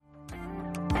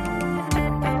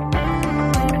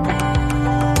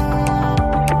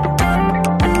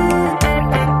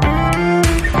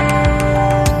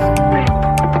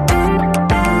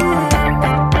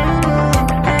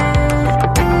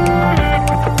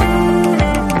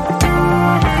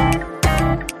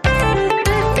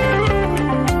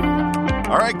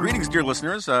dear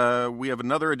listeners. We have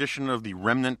another edition of the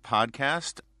Remnant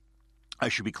Podcast. I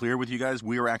should be clear with you guys.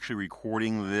 We are actually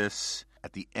recording this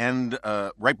at the end,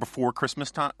 right before Christmas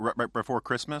time, right before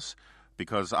Christmas,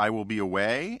 because I will be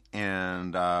away,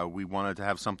 and we wanted to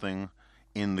have something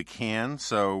in the can.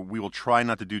 So we will try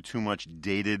not to do too much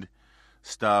dated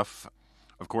stuff.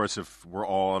 Of course, if we're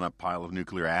all in a pile of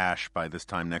nuclear ash by this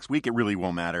time next week, it really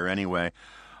won't matter anyway.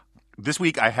 This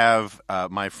week I have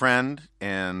my friend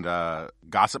and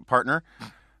gossip partner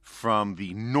from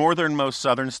the northernmost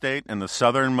southern state and the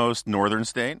southernmost northern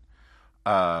state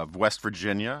of West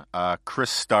Virginia, Chris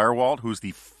Starwalt, who's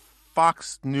the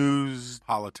Fox News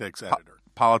politics editor.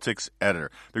 Politics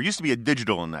editor. There used to be a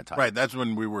digital in that title. Right, that's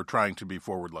when we were trying to be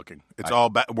forward-looking. It's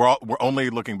all we're only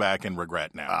looking back in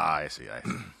regret now. I see.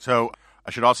 So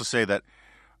I should also say that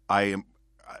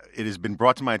it has been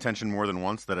brought to my attention more than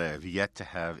once that I have yet to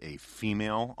have a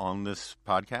female on this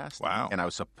podcast. Wow. And I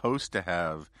was supposed to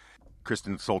have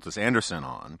Kristen Soltis Anderson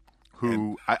on,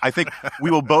 who I think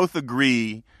we will both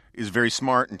agree is very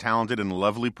smart and talented and a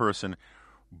lovely person,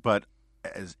 but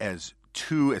as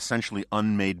two essentially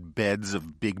unmade beds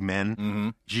of big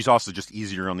men, she's also just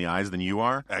easier on the eyes than you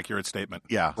are. Accurate statement.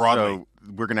 Yeah. Broadly. So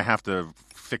we're going to have to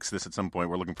fix this at some point.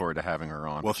 We're looking forward to having her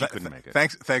on. Well, she couldn't make it.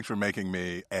 Thanks for making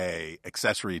me a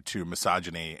accessory to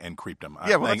misogyny and creepdom.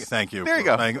 Yeah, well, thank you. There you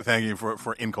go. Thank you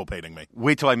for inculpating me.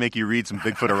 Wait till I make you read some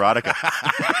Bigfoot erotica.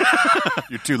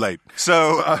 You're too late.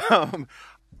 So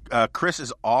Chris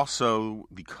is also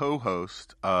the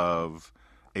co-host of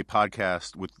a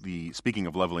podcast with speaking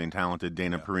of lovely and talented,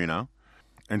 Dana Perino.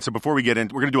 And so before we get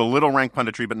into, we're going to do a little rank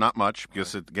punditry, but not much,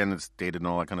 because it's dated and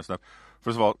all that kind of stuff.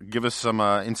 First of all, give us some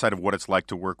insight of what it's like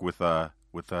to work with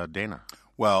Dana.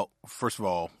 Well, first of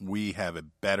all, we have a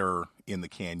better in the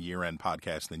can year-end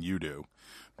podcast than you do,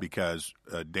 because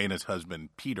Dana's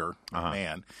husband Peter,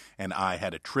 man, and I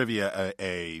had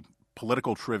a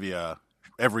political trivia.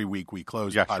 Every week we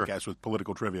close the podcast with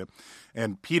political trivia.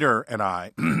 And Peter and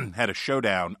I had a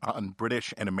showdown on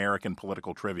British and American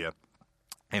political trivia.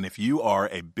 And if you are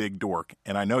a big dork,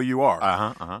 and I know you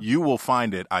are, you will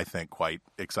find it, I think, quite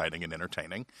exciting and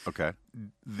entertaining. Okay.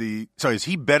 So is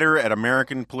he better at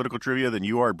American political trivia than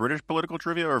you are at British political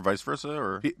trivia, or vice versa?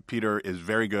 Or Peter is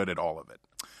very good at all of it.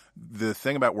 The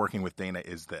thing about working with Dana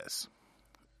is this.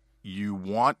 You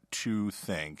want to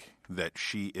think that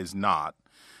she is not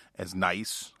as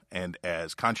nice and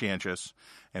as conscientious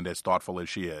and as thoughtful as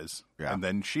she is, and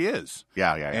then she is.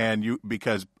 Yeah. And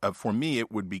because for me,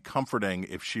 it would be comforting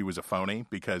if she was a phony,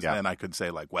 because then I could say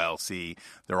like, well, see,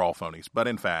 they're all phonies. But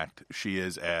in fact, she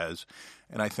is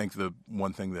and I think the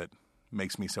one thing that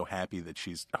makes me so happy that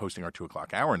she's hosting our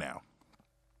 2:00 hour now,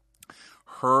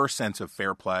 her sense of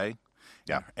fair play,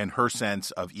 and her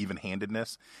sense of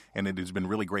even-handedness, and it has been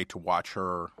really great to watch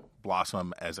her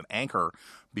blossom as an anchor,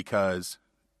 because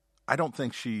I don't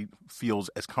think she feels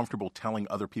as comfortable telling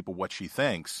other people what she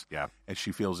thinks as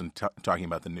she feels in talking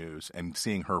about the news, and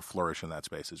seeing her flourish in that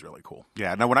space is really cool.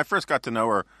 Yeah. Now, when I first got to know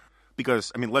her,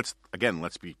 because, I mean, let's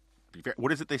be fair.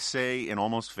 What is it they say in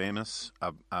Almost Famous?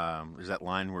 There's that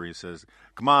line where he says,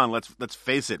 "Come on, let's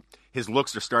face it, his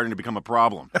looks are starting to become a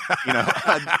problem." You know,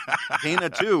 Dana,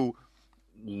 too,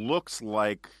 looks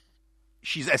like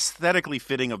she's aesthetically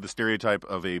fitting of the stereotype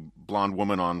of a blonde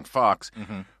woman on Fox,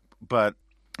 but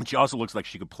she also looks like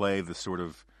she could play the sort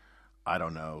of, I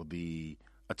don't know, the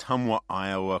Ottumwa,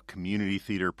 Iowa community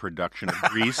theater production of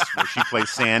Grease, where she plays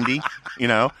Sandy, you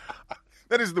know?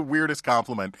 That is the weirdest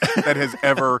compliment that has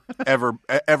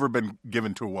ever been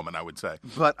given to a woman, I would say.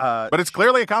 But it's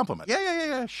clearly a compliment.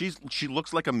 Yeah. She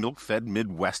looks like a milk-fed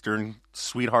Midwestern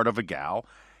sweetheart of a gal,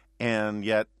 and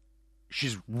yet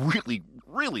she's really,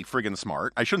 really friggin'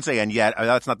 smart. I shouldn't say "and yet."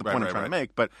 That's not the point I'm trying to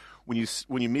make. But when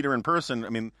you meet her in person, I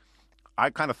mean, I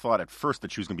kind of thought at first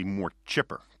that she was going to be more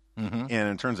chipper, and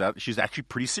it turns out she's actually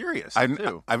pretty serious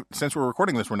too. Since we're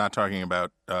recording this, we're not talking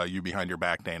about you behind your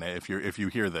back, Dana. If you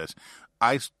hear this,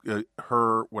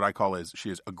 what I call she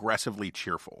is aggressively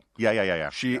cheerful. Yeah.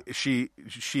 She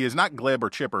is not glib or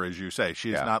chipper, as you say.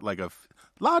 She is not like a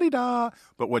la-di-da.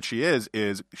 But what she is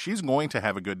she's going to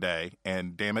have a good day,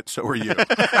 and damn it, so are you.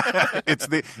 It's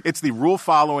the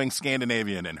rule-following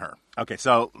Scandinavian in her. Okay,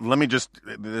 so let me just –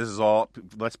 this is all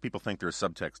 – lets people think there's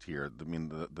subtext here. I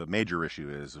mean, the major issue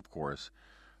is, of course,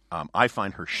 I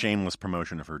find her shameless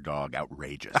promotion of her dog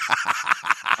outrageous.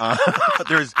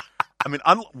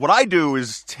 What I do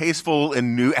is tasteful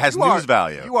and has news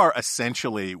value. You are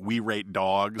essentially We Rate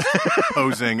Dogs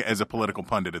posing as a political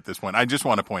pundit at this point. I just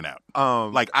want to point out.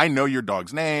 I know your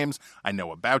dog's names. I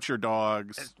know about your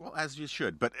dogs. As you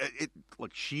should. But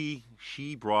she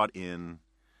brought in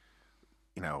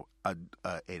a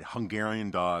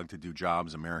Hungarian dog to do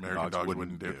jobs American dogs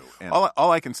wouldn't do. And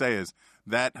all I can say is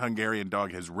that Hungarian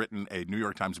dog has written a New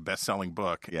York Times best-selling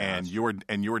book, and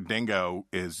your dingo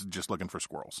is just looking for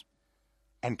squirrels.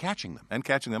 And catching them.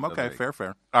 Okay,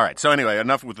 fair. All right. So anyway,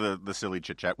 enough with the silly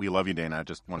chit-chat. We love you, Dana. I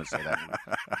just want to say that.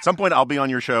 At some point, I'll be on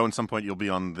your show, and some point, you'll be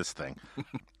on this thing.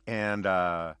 And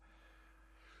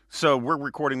so we're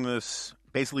recording this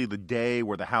basically the day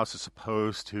where the House is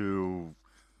supposed to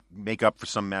make up for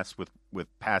some mess with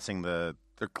passing the...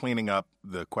 They're cleaning up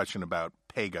the question about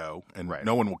pay-go, and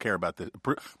no one will care about this.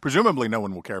 Presumably, no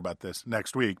one will care about this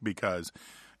next week because...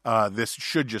 this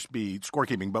should just be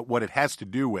scorekeeping, but what it has to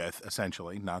do with,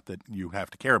 essentially, not that you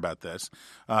have to care about this,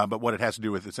 but what it has to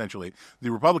do with, essentially, the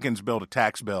Republicans build a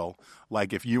tax bill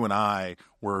like if you and I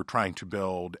were trying to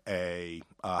build a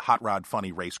hot rod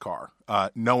funny race car,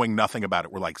 knowing nothing about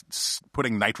it. We're like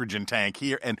putting nitrogen tank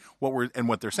here, and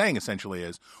what they're saying essentially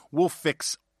is we'll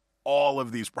fix all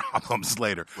of these problems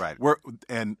later. Right.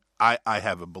 I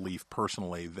have a belief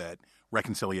personally that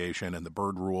reconciliation and the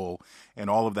bird rule and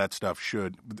all of that stuff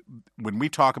should, when we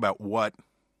talk about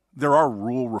there are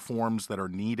rule reforms that are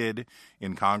needed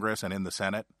in Congress and in the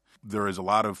Senate. There is a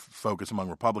lot of focus among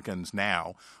Republicans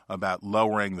now about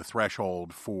lowering the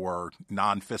threshold for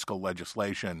non-fiscal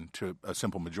legislation to a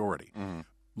simple majority. Mm-hmm.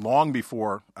 Long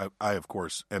before I of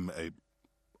course,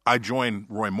 I joined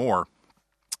Roy Moore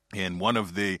in one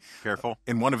of the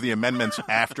amendments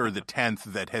after the 10th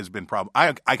that has been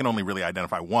I can only really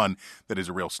identify one that is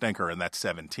a real stinker, and that's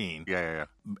 17. Yeah.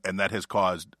 And that has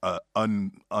caused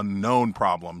unknown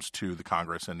problems to the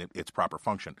Congress and its proper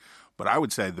function. But I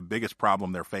would say the biggest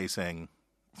problem they're facing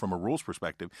from a rules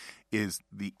perspective is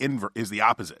the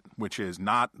opposite, which is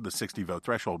not the 60 vote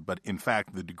threshold, but in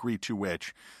fact the degree to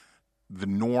which the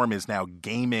norm is now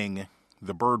gaming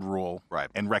the bird rule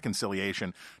and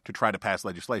reconciliation to try to pass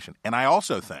legislation. And I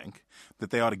also think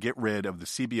that they ought to get rid of the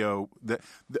CBO,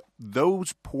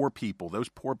 those poor people, those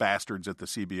poor bastards at the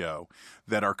CBO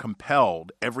that are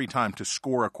compelled every time to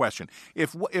score a question.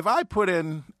 If I put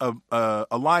in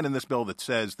a line in this bill that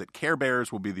says that Care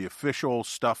Bears will be the official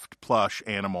stuffed plush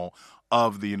animal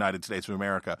of the United States of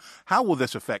America, how will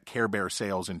this affect Care Bear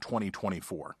sales in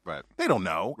 2024? Right. They don't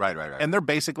know. Right. And they're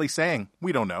basically saying,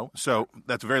 we don't know. So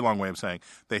that's a very long way of saying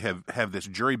they have this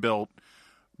jury-built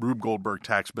Rube Goldberg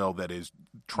tax bill that is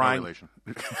trying...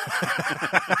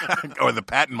 Or the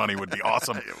patent money would be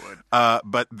awesome. It would.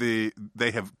 But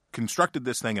they have constructed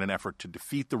this thing in an effort to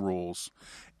defeat the rules.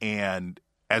 And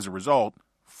as a result,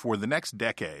 for the next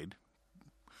decade...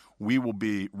 we will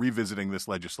be revisiting this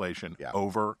legislation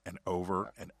over and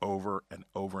over and over and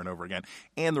over and over again.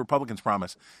 And the Republicans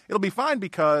promise it'll be fine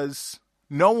because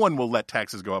no one will let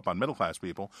taxes go up on middle-class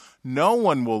people. No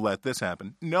one will let this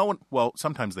happen. No one. Well,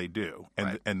 sometimes they do.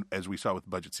 And as we saw with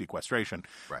budget sequestration,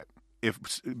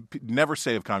 never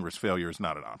say of Congress failure is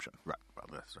not an option. Right. Well,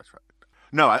 that's right.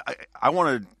 No,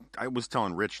 I was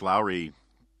telling Rich Lowry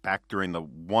back during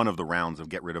one of the rounds of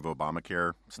get rid of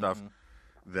Obamacare stuff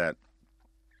that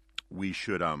we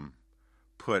should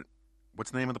put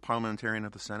what's the name of the parliamentarian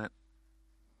of the Senate?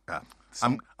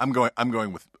 I'm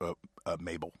going with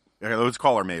Mabel. Okay, let's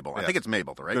call her Mabel. I think it's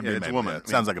Mabel, right? Could be it's Mabel. a woman. Yeah, it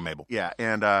sounds like a Mabel. Yeah,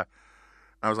 and I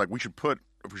was like, we should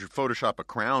Photoshop a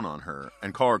crown on her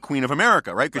and call her Queen of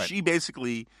America, right? Because she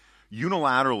basically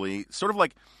unilaterally, sort of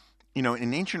like,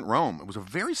 in ancient Rome, it was a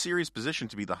very serious position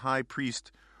to be the high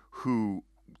priest who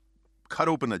cut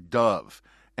open a dove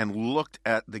and looked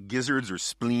at the gizzards or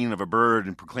spleen of a bird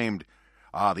and proclaimed,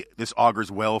 this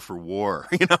augurs well for war,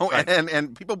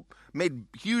 and people made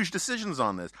huge decisions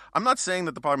on this. I'm not saying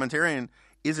that the parliamentarian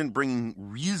isn't bringing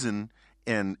reason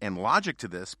and logic to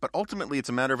this, but ultimately it's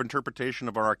a matter of interpretation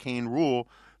of our arcane rule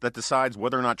that decides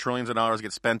whether or not trillions of dollars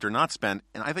get spent or not spent,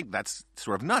 and I think that's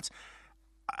sort of nuts.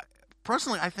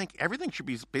 Personally, I think everything should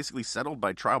be basically settled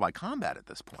by trial by combat at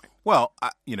this point. Well,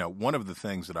 one of the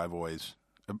things that I've always...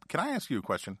 Can I ask you a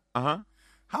question? Uh-huh.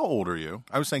 How old are you?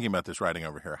 I was thinking about this writing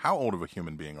over here. How old of a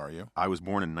human being are you? I was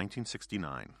born in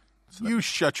 1969. So you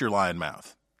shut your lying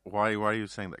mouth. Why are you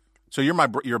saying that? So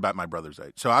you're about my brother's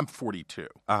age. So I'm 42.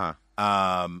 Uh-huh.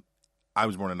 I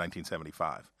was born in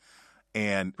 1975.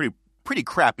 And pretty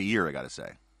crappy year, I got to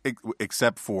say.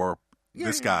 Except for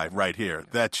this guy right here.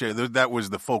 That was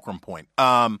the fulcrum point.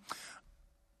 And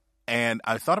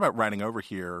I thought about writing over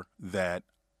here that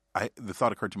the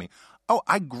thought occurred to me,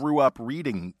 I grew up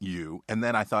reading you. And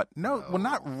then I thought, no, well,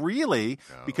 not really,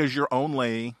 because you're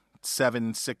only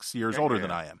 6 years older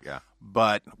than I am. Yeah.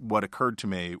 But what occurred to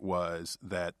me was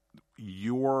that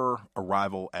your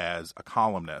arrival as a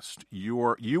columnist, you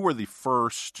were the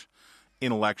first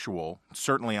intellectual,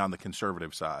 certainly on the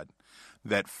conservative side,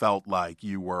 that felt like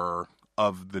you were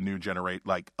of the new generation,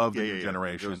 new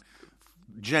generation.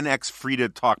 Gen X free to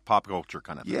talk pop culture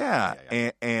kind of thing.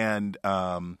 Yeah. And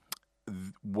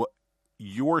what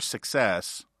your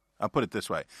success, I'll put it this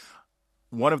way.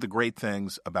 One of the great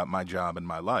things about my job and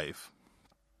my life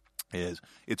is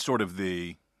it's sort of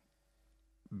the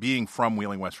being from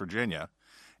Wheeling, West Virginia,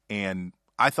 and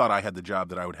I thought I had the job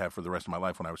that I would have for the rest of my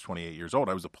life when I was 28 years old.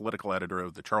 I was a political editor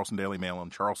of the Charleston Daily Mail in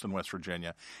Charleston, West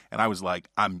Virginia, and I was like,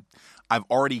 I've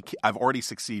already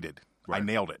succeeded. Right. I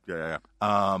nailed it. Yeah.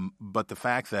 But the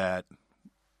fact that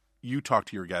you talk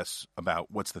to your guests about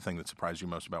what's the thing that surprised you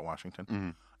most about Washington, mm-hmm.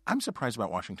 I'm surprised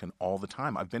about Washington all the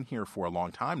time. I've been here for a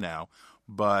long time now,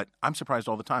 but I'm surprised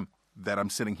all the time that I'm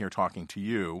sitting here talking to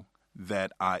you,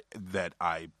 that I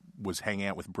was hanging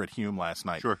out with Britt Hume last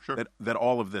night. Sure. That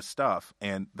all of this stuff,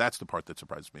 and that's the part that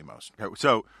surprises me most. Okay,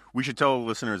 so we should tell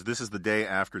listeners this is the day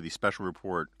after the special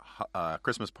report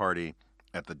Christmas party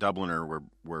at the Dubliner,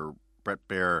 where Brett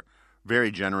Baer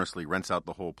very generously rents out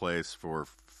the whole place for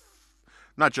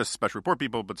not just special report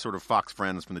people, but sort of Fox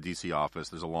friends from the D.C. office.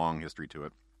 There's a long history to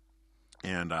it,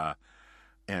 and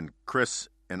Chris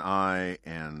and I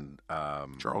and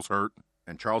Charles Hurt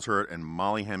and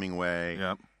Molly Hemingway.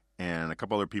 Yep. And a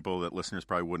couple other people that listeners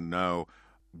probably wouldn't know,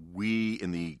 we,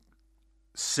 in the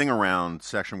sing-around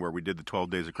section where we did the 12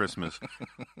 Days of Christmas,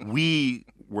 we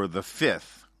were the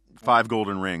 5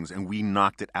 golden rings, and we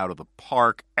knocked it out of the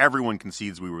park. Everyone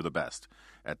concedes we were the best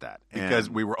at that.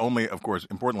 Because we were only, of course,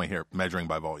 importantly here, measuring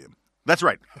by volume. That's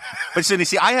right. But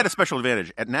see, I had a special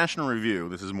advantage. At National Review,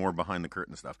 this is more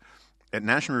behind-the-curtain stuff, at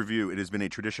National Review, it has been a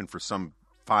tradition for some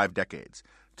 5 decades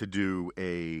to do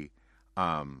a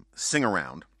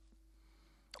sing-around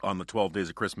on the 12 Days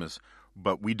of Christmas,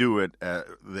 but we do it,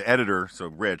 the editor, so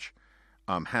Rich,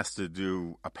 has to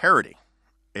do a parody.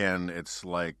 And it's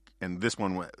like, and this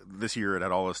year it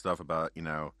had all this stuff about,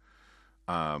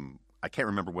 I can't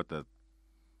remember what the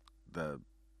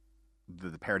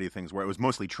parody things were. It was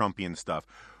mostly Trumpian stuff.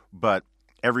 But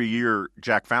every year,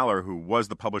 Jack Fowler, who was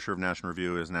the publisher of National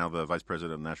Review, is now the vice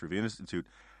president of the National Review Institute,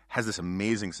 has this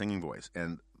amazing singing voice.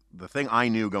 And the thing I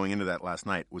knew going into that last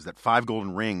night was that 5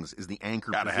 golden rings is the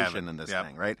anchor position in this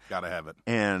thing, right? Gotta have it.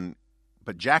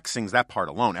 But Jack sings that part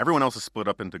alone. Everyone else is split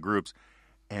up into groups,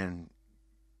 and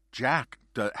Jack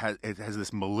has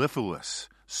this mellifluous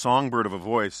songbird of a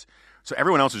voice. So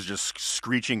everyone else is just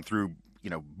screeching through,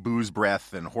 booze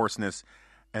breath and hoarseness,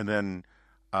 and then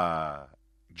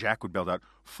Jack would belt out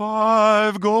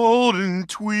 5 golden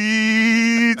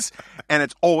tweets, and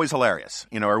it's always hilarious,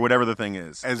 or whatever the thing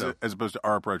is. As opposed to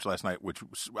our approach last night, which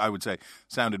I would say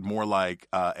sounded more like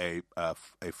a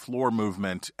floor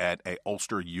movement at a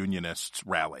Ulster Unionists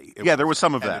rally. There was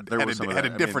some of that. Had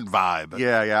a different vibe.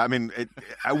 Yeah. I mean,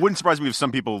 I wouldn't surprise me if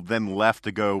some people then left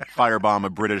to go firebomb a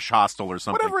British hostel or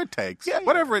something. Whatever it takes. Yeah.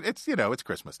 Whatever it's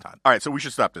Christmas time. All right, so we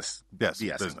should stop this. Yes,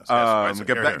 business.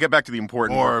 Get back to the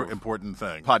important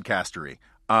thing. Podcastery.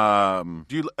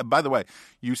 Do you? By the way,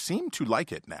 you seem to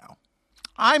like it now.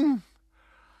 I'm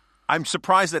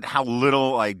surprised at how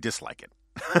little I dislike it,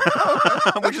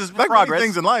 which is like progress. Many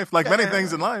things in life. Many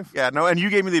things in life. Yeah, no. And you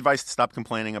gave me the advice to stop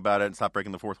complaining about it and stop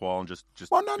breaking the fourth wall and just.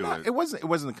 Well, no. It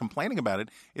wasn't complaining about it.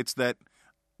 It's that.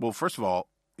 Well, first of all,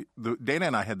 Dana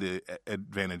and I had the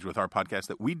advantage with our podcast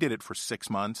that we did it for 6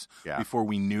 months before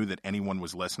we knew that anyone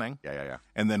was listening. Yeah.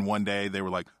 And then one day they were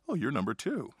like, "Oh, you're number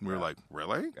 2." And we were like,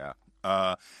 "Really?" Yeah.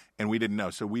 And we didn't know.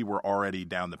 So we were already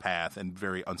down the path and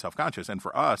very unselfconscious. And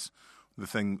for us, the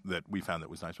thing that we found that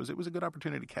was nice was it was a good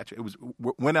opportunity to catch it. It was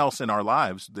when else in our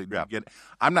lives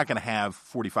I'm not going to have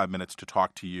 45 minutes to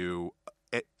talk to you.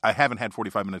 I haven't had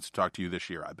 45 minutes to talk to you this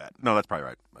year, I bet. No, that's probably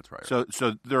right. That's right. So it's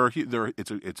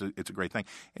a great thing.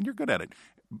 And you're good at it.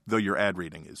 Though your ad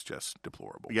reading is just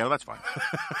deplorable. Yeah, that's fine.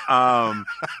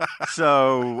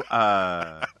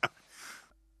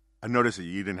 I noticed that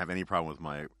you didn't have any problem with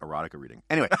my erotica reading.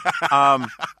 Anyway,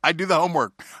 I do the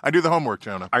homework,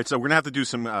 Jonah. All right, so we're gonna have to do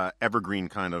some evergreen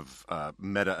kind of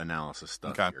meta-analysis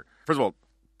stuff here. First of all,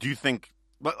 do you think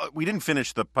we didn't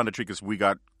finish the punditry because we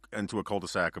got into a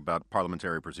cul-de-sac about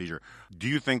parliamentary procedure? Do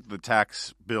you think the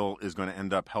tax bill is going to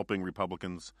end up helping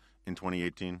Republicans in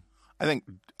 2018? I think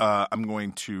I'm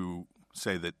going to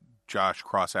say that Josh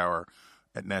Crosshour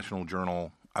at National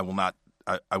Journal. I will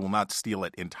not steal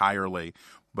it entirely,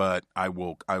 but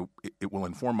it will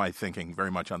inform my thinking very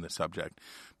much on this subject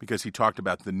because he talked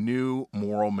about the new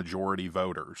moral majority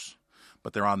voters,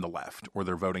 but they're on the left or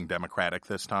they're voting Democratic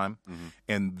this time,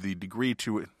 and the degree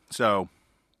to it. So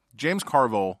James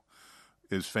Carville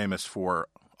is famous for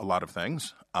a lot of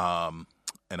things, and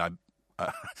I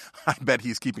bet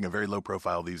he's keeping a very low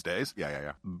profile these days.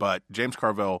 Yeah. But James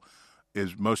Carville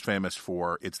is most famous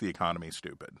for "It's the Economy,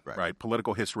 Stupid." Right?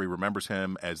 Political history remembers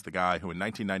him as the guy who in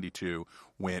 1992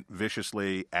 went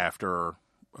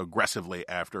aggressively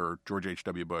after George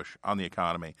H.W. Bush on the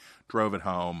economy, drove it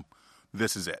home.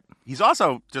 This is it. He's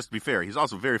also, just to be fair, he's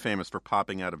also very famous for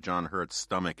popping out of John Hurt's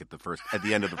stomach at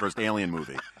the end of the first Alien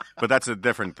movie. But that's a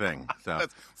different thing. So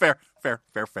that's fair.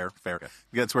 Okay.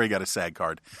 That's where he got his SAG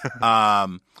card.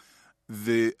 I'll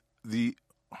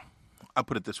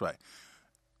put it this way: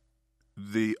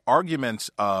 the arguments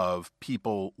of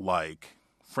people like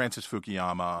Francis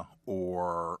Fukuyama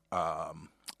or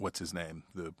what's his name,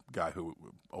 the guy who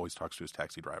always talks to his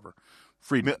taxi driver,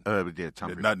 Friedman.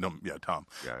 Tom. Tom.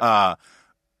 Yeah.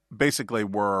 Basically,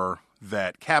 were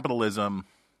that capitalism,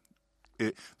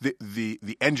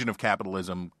 the engine of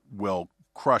capitalism will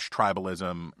crush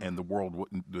tribalism, and the world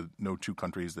wouldn't. No two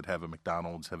countries that have a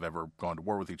McDonald's have ever gone to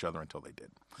war with each other until they did.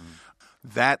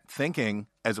 That thinking,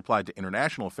 as applied to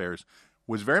international affairs,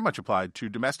 was very much applied to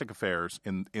domestic affairs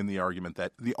in the argument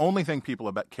that the only thing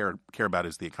people care about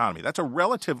is the economy. That's a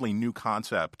relatively new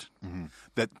concept.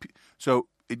 So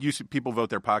it used to, people vote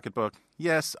their pocketbook,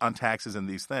 yes, on taxes and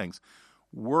these things.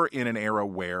 We're in an era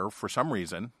where, for some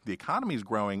reason, the economy is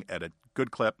growing at a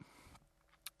good clip.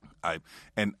 I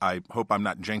hope I'm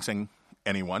not jinxing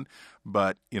anyone,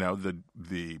 but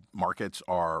the markets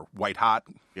are white hot.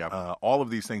 Yeah. All of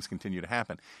these things continue to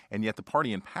happen, and yet the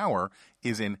party in power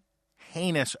is in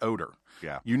heinous odor.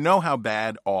 Yeah. You know how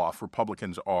bad off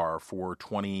Republicans are for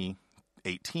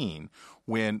 2018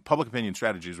 when Public Opinion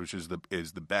Strategies, which is the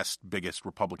biggest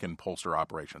Republican pollster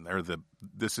operation.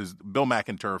 This is Bill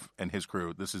McInturff and his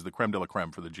crew. This is the creme de la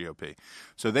creme for the GOP.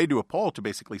 So they do a poll to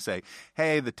basically say,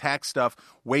 hey, the tax stuff,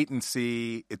 wait and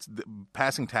see. It's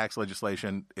passing tax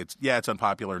legislation. It's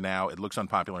unpopular now. It looks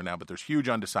unpopular now, but there's huge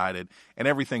undecided, and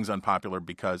everything's unpopular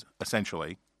because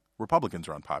essentially Republicans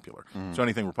are unpopular. So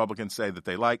anything Republicans say that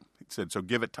they like, it said, so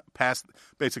give it pass.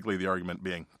 Basically, the argument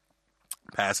being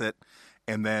pass it,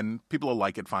 and then people will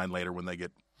like it fine later when they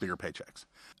get bigger paychecks.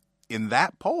 In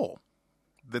that poll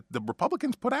that the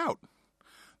Republicans put out,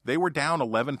 they were down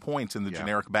 11 points in the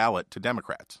generic ballot to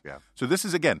Democrats. Yeah. So this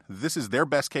is their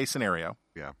best case scenario.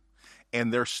 Yeah.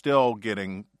 And they're still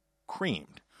getting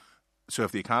creamed. So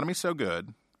if the economy's so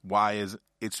good, why is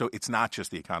it so? It's not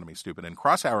just the economy's stupid. And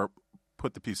Crosshauer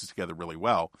put the pieces together really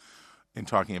well in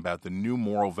talking about the new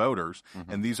moral voters.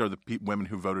 And these are the women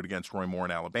who voted against Roy Moore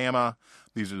in Alabama.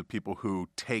 These are the people who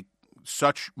take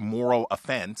such moral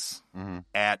offense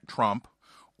at Trump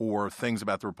or things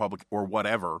about the Republic or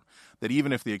whatever that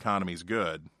even if the economy's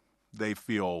good, they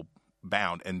feel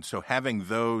bound. And so having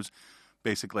those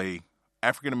basically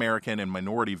African-American and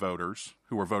minority voters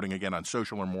who are voting again on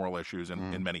social or moral issues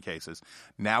in many cases,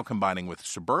 now combining with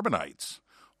suburbanites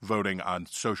voting on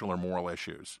social or moral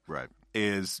issues,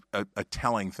 is a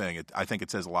telling thing. I think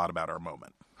it says a lot about our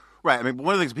moment. Right. I mean,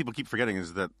 one of the things people keep forgetting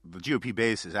is that the GOP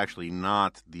base is actually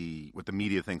not what the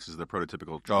media thinks is the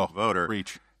prototypical Trump voter.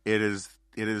 Reach. It is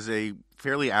a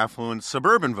fairly affluent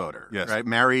suburban voter. Yes. Right.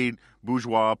 Married,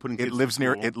 bourgeois, putting kids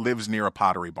It lives near a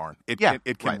pottery barn. It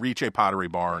can reach a pottery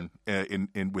barn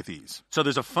in with ease. So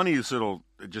there's a funny little,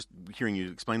 just hearing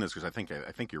you explain this because I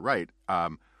think you're right.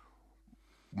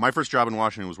 My first job in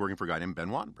Washington was working for a guy named Ben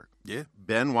Wattenberg. Yeah.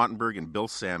 Ben Wattenberg and Bill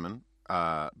Scammon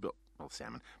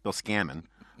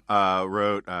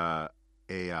wrote a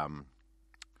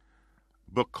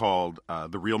book called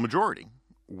The Real Majority,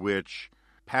 which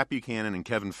Pat Buchanan and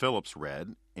Kevin Phillips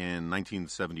read in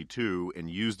 1972 and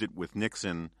used it with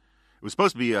Nixon. It was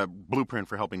supposed to be a blueprint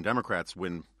for helping Democrats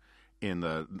win in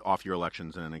the off-year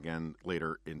elections and again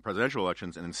later in presidential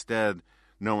elections, and instead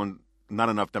not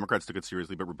enough Democrats took it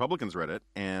seriously, but Republicans read it,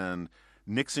 and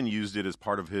Nixon used it as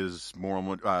part of his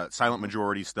moral silent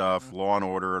majority stuff, law and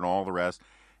order, and all the rest.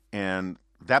 And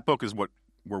that book is where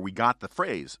we got the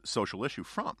phrase social issue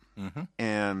from.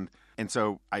 And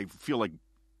so I feel like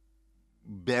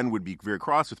Ben would be very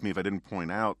cross with me if I didn't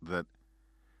point out that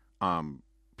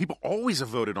people always have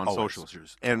voted on social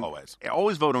issues and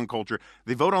always vote on culture.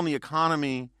 They vote on the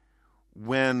economy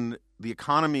when the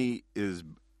economy is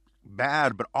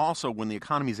bad, but also when the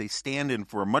economy is a stand-in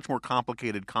for a much more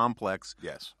complicated complex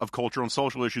of cultural and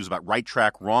social issues about right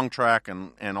track, wrong track,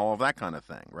 and all of that kind of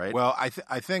thing, right? Well, I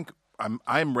think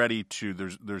I'm ready to.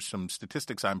 There's some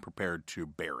statistics I'm prepared to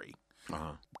bury.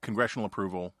 Congressional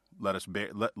approval,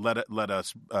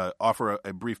 offer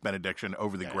a brief benediction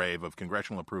over the grave of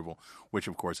congressional approval, which,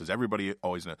 of course, as everybody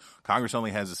always knows, Congress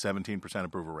only has a 17%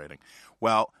 approval rating.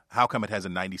 Well, how come it has a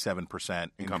 97%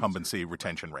 incumbency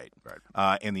retention rate?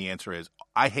 Right. And the answer is,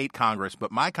 I hate Congress,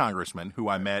 but my congressman, who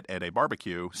I met at a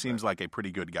barbecue, seems like a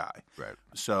pretty good guy. Right.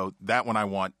 So that one I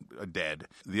want dead.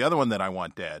 The other one that I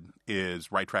want dead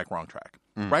is right track, wrong track.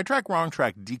 Right track, wrong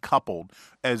track decoupled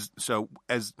as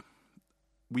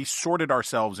we sorted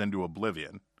ourselves into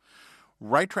oblivion.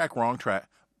 Right track, wrong track,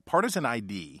 partisan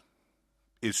ID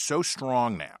is so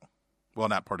strong now. Well,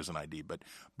 not partisan ID,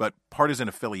 but partisan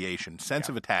affiliation, sense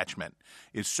of attachment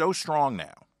is so strong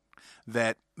now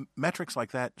that metrics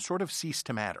like that sort of cease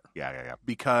to matter. Yeah.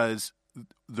 Because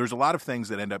there's a lot of things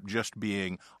that end up just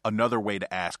being another way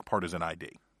to ask partisan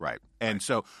ID. Right. And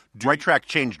so right track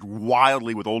changed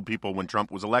wildly with old people when Trump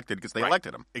was elected because they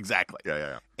elected him. Exactly.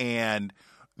 Yeah. And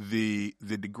the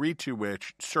degree to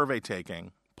which survey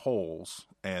taking, polls,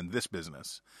 and this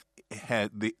business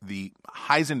had the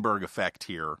Heisenberg effect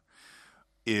here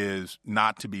is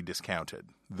not to be discounted.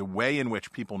 The way in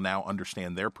which people now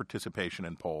understand their participation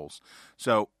in polls.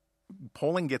 So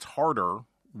polling gets harder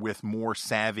with more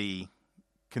savvy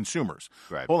consumers.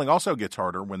 Right. Polling also gets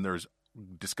harder when there's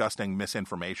disgusting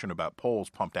misinformation about polls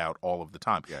pumped out all of the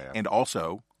time. Yeah. And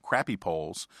also crappy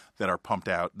polls that are pumped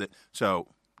out. So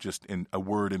just in a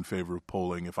word in favor of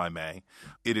polling, if I may,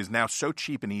 it is now so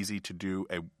cheap and easy to do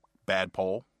a bad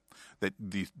poll that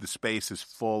the space is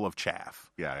full of chaff.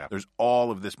 Yeah. There's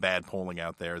all of this bad polling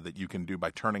out there that you can do by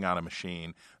turning on a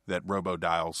machine that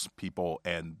robo-dials people,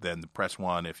 and then press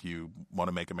 1 if you want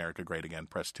to make America great again,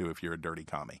 press 2 if you're a dirty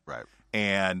commie. Right.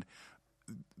 And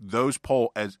those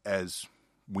as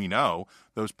we know,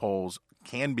 those polls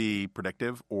can be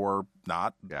predictive or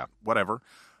not, whatever.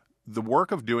 The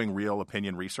work of doing real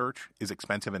opinion research is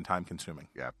expensive and time-consuming.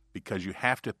 Yeah. Because you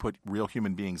have to put real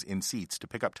human beings in seats to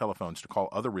pick up telephones to call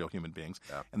other real human beings.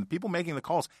 Yeah. And the people making the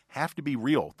calls have to be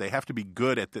real. They have to be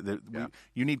good at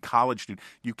you need college students.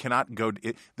 You cannot go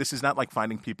 – this is not like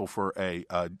finding people for a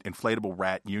inflatable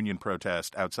rat union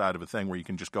protest outside of a thing where you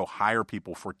can just go hire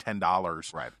people for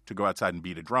 $10 to go outside and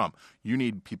beat a drum. You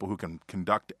need people who can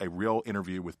conduct a real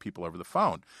interview with people over the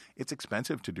phone. It's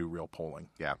expensive to do real polling.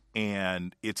 Yeah.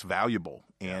 And it's valuable,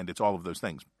 and it's all of those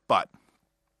things. But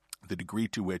the degree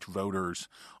to which voters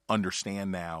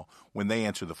understand now when they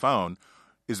answer the phone,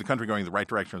 is the country going in the right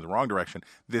direction or the wrong direction?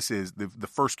 This is the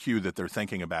first cue that they're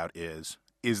thinking about is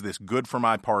this good for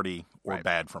my party or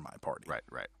bad for my party? Right.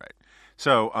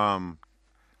 So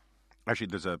actually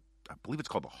I believe it's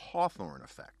called the Hawthorne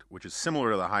effect, which is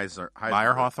similar to the Heisenberg.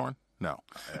 Meyer Hawthorne? No.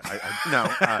 No.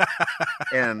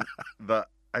 And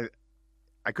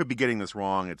I could be getting this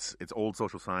wrong. It's old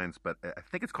social science, but I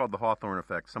think it's called the Hawthorne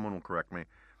effect. Someone will correct me.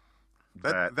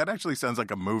 That actually sounds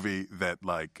like a movie that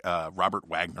Robert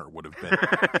Wagner would have been.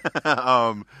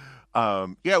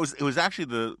 It was actually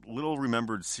the little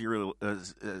remembered sequel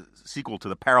to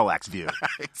the Parallax View.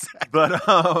 Exactly. But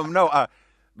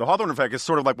the Hawthorne effect is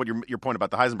sort of like what your point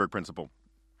about the Heisenberg principle,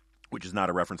 which is not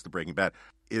a reference to Breaking Bad,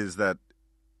 is that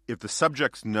if the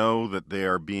subjects know that they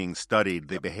are being studied,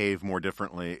 they behave more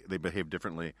differently. They behave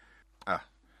differently.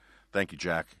 Thank you,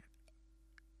 Jack.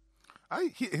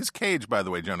 His cage, by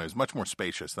the way, Jonah, is much more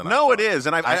spacious than I No, thought. it is.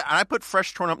 And I put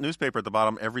fresh torn up newspaper at the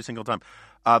bottom every single time.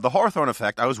 The Hawthorne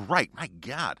effect, I was right. My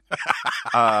God.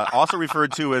 Also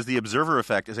referred to as the observer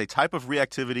effect, is a type of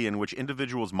reactivity in which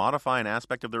individuals modify an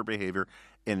aspect of their behavior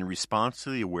in response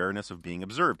to the awareness of being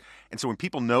observed. And so when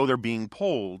people know they're being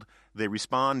polled, they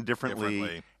respond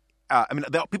differently.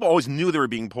 People always knew they were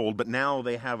being polled, but now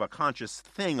they have a conscious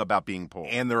thing about being polled.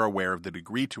 And they're aware of the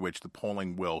degree to which the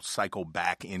polling will cycle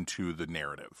back into the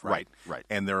narrative, right? Right.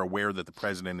 And they're aware that the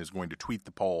president is going to tweet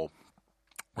the poll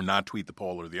or not tweet the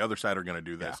poll, or the other side are going to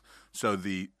do this. Yeah. So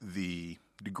the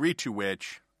degree to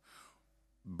which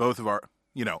both of our,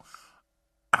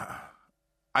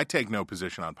 I take no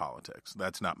position on politics.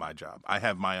 That's not my job. I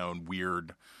have my own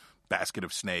weird basket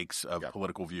of snakes of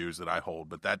political views that I hold,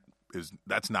 but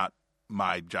that's not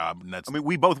my job. And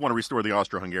we both want to restore the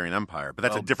Austro-Hungarian Empire, but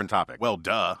that's a different topic. Well,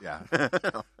 duh. Yeah.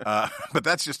 But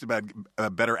that's just about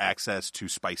better access to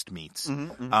spiced meats.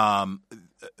 Mm-hmm.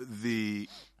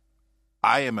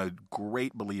 I am a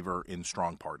great believer in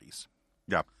strong parties.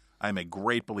 Yeah. I'm a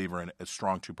great believer in a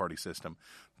strong two-party system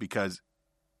because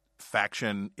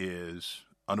faction is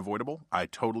unavoidable. I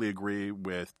totally agree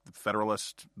with the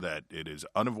Federalist that it is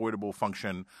unavoidable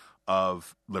function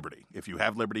of liberty. If you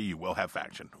have liberty, you will have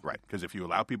faction. Right. Because if you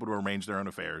allow people to arrange their own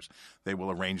affairs, they will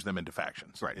arrange them into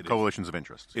factions. Right. Coalitions of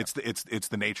interests. It's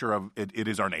the nature of it. It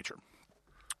is our nature.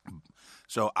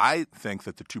 So I think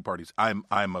that the two parties, I'm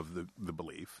of the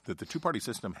belief that the two-party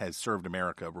system has served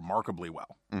America remarkably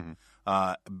well,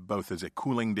 both as a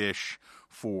cooling dish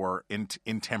for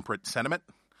intemperate sentiment,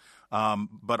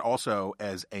 but also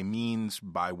as a means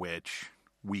by which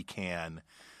we can.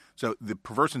 So the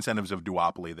perverse incentives of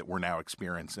duopoly that we're now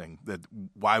experiencing, that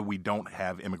why we don't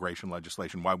have immigration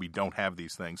legislation, why we don't have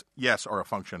these things, yes, are a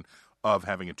function of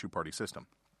having a two-party system.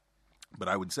 But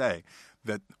I would say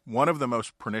that one of the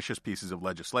most pernicious pieces of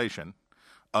legislation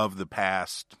of the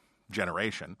past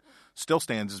generation still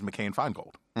stands as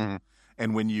McCain-Feingold. Mm-hmm.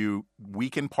 And when you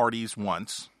weaken parties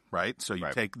once, right? So you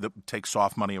take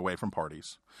soft money away from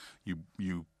parties,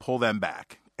 you pull them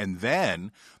back, and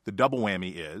then the double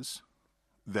whammy is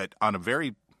that on a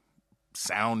very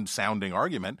sounding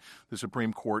argument, the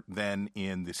Supreme Court then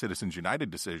in the Citizens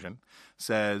United decision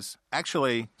says,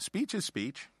 actually, speech is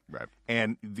speech. Right.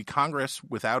 And the Congress,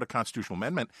 without a constitutional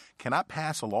amendment, cannot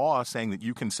pass a law saying that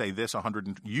you can say this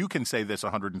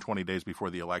 120 days before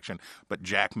the election, but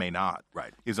Jack may not.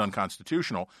 Right. Is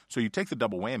unconstitutional. So you take the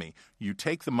double whammy, you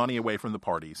take the money away from the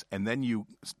parties, and then you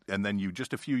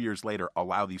just a few years later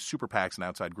allow these super PACs and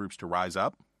outside groups to rise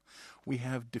up. We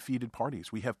have defeated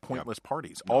parties. We have pointless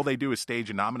parties. All they do is stage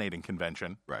a nominating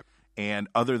convention. Right. And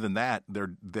other than that,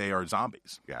 they are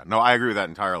zombies. Yeah, no, I agree with that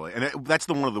entirely. And that's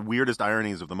one of the weirdest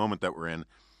ironies of the moment that we're in.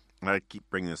 And I keep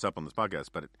bringing this up on this podcast,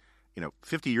 but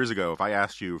 50 years ago, if I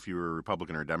asked you if you were a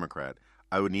Republican or a Democrat,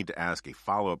 I would need to ask a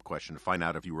follow-up question to find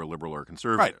out if you were a liberal or a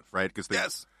conservative, right? Because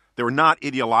they were not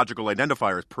ideological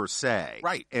identifiers per se.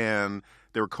 Right. And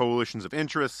there were coalitions of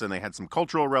interests, and they had some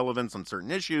cultural relevance on certain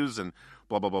issues, and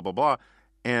blah, blah, blah, blah, blah.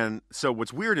 And so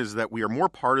what's weird is that we are more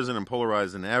partisan and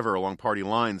polarized than ever along party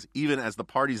lines, even as the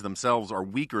parties themselves are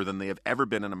weaker than they have ever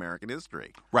been in American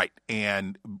history. Right.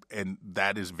 And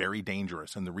that is very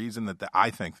dangerous. And the reason that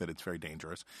I think that it's very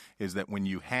dangerous is that when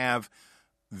you have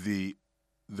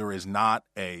there is not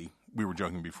a – we were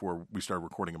joking before we started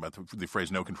recording about the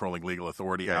phrase "no controlling legal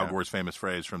authority." Al Gore's famous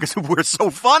phrase from because we're so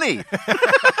funny.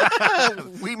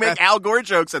 We make Al Gore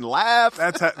jokes and laugh.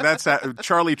 That's how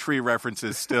Charlie Tree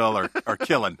references still are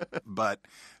killing. But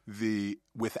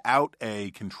without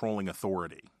a controlling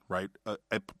authority, right?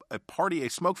 A party, a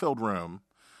smoke-filled room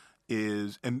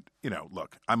is, and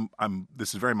look, I'm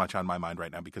this is very much on my mind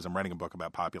right now because I'm writing a book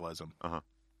about populism.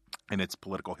 And its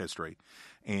political history,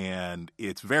 and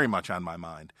it's very much on my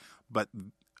mind. But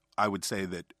I would say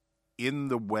that in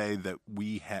the way that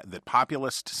that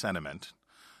populist sentiment,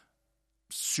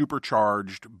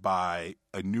 supercharged by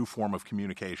a new form of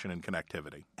communication and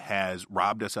connectivity, has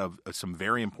robbed us of some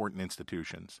very important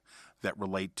institutions that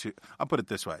relate to – I'll put it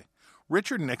this way.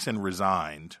 Richard Nixon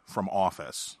resigned from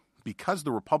office because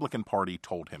the Republican Party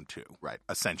told him to, right?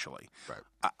 Essentially.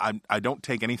 Right. I don't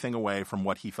take anything away from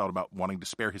what he felt about wanting to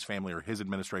spare his family or his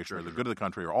administration or the good of the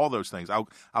country or all those things.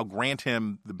 I'll grant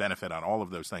him the benefit on all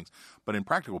of those things. But in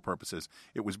practical purposes,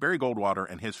 it was Barry Goldwater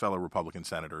and his fellow Republican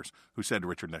senators who said to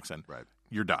Richard Nixon, right,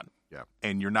 you're done. Yeah.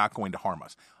 And you're not going to harm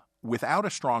us. Without a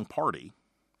strong party,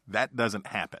 that doesn't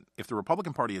happen. If the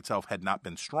Republican Party itself had not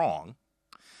been strong,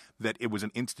 that it was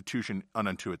an institution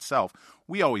unto itself.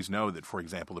 We always know that, for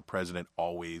example, the president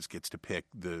always gets to pick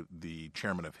the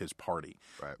chairman of his party,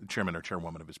 right, the chairman or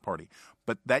chairwoman of his party.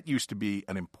 But that used to be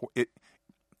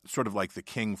sort of like the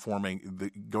king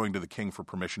going to the king for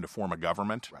permission to form a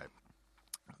government. Right.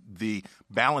 The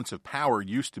balance of power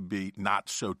used to be not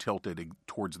so tilted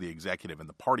towards the executive, and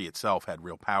the party itself had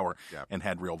real power and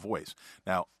had real voice.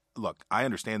 Now, look, I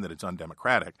understand that it's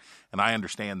undemocratic, and I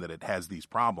understand that it has these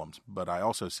problems, but I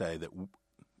also say that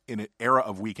in an era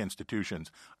of weak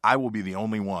institutions, I will be the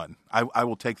only one. I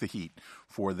will take the heat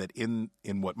for that in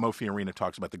what Mo Fiorina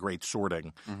talks about, the great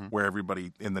sorting, where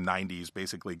everybody in the 90s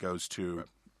basically goes to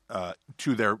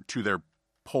their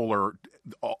polar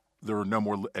there are no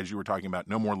more, as you were talking about,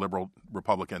 no more liberal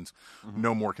Republicans,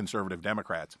 no more conservative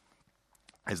Democrats.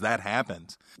 As that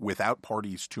happens, without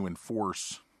parties to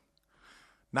enforce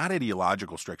not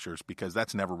ideological strictures, because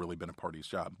that's never really been a party's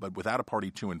job, but without a party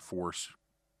to enforce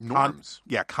norms,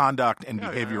 conduct and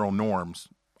behavioral norms,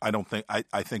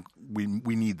 I think we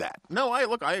need that. No,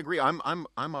 I agree.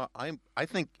 I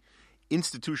think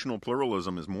institutional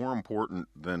pluralism is more important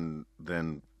than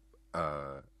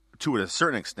to a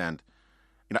certain extent.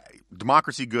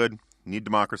 Democracy good, need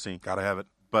democracy, gotta have it.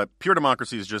 But pure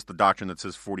democracy is just the doctrine that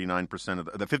says 49% of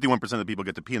the 51% of the people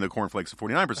get to pee in the cornflakes of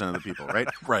 49% of the people, right?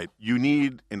 Right. You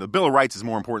need, and the Bill of Rights is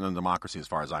more important than democracy as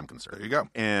far as I'm concerned. There you go.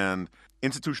 And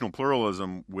institutional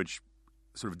pluralism, which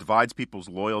sort of divides people's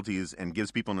loyalties and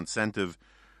gives people an incentive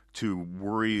to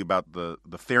worry about the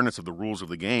fairness of the rules of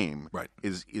the game, right,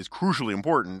 is crucially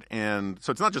important. And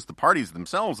so it's not just the parties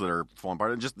themselves that are falling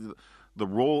apart. Just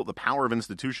the power of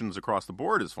institutions across the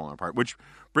board is falling apart. Which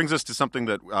brings us to something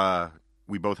that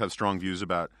we both have strong views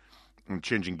about. I'm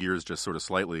changing gears just sort of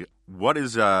slightly. What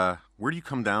is where do you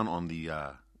come down on the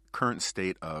current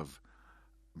state of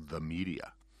the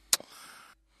media?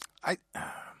 I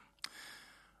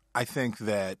think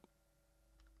that,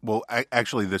 well,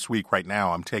 actually this week right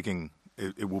now I'm taking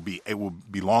it will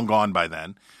be long gone by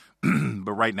then,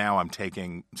 but right now I'm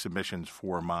taking submissions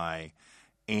for my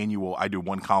annual. I do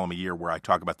one column a year where I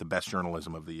talk about the best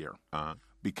journalism of the year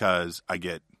because I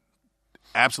get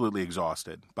absolutely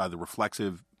exhausted by the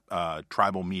reflexive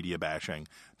tribal media bashing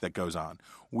that goes on.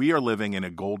 We are living in a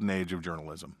golden age of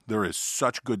journalism. There is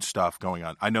such good stuff going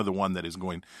on. I know the one that is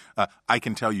going I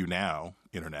can tell you now,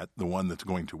 Internet, the one that's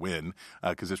going to win,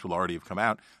 because this will already have come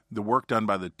out, the work done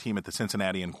by the team at the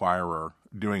Cincinnati Enquirer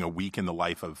doing a week in the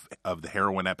life of the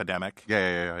heroin epidemic.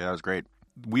 Yeah, that was great.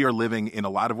 We are living in a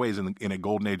lot of ways in a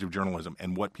golden age of journalism,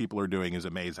 and what people are doing is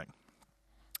amazing.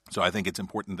 So I think it's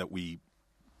important that we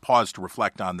pause to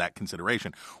reflect on that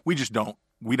consideration. We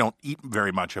don't eat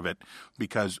very much of it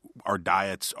because our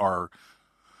diets are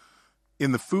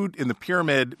in the food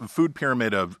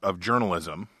pyramid of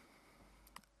journalism.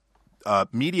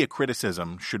 Media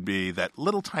criticism should be that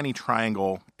little tiny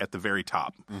triangle at the very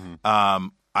top. Mm-hmm.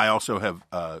 I also have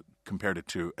compared it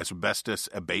to asbestos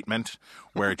abatement,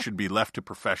 where it should be left to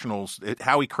professionals.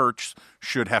 Howie Kurtz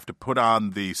should have to put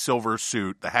on the silver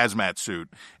suit, the hazmat suit,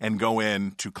 and go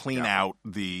in to clean out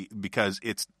because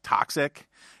it's toxic,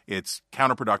 it's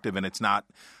counterproductive, and it's not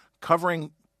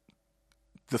covering.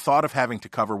 The thought of having to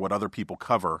cover what other people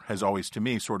cover has always, to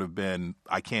me, sort of been,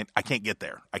 I can't get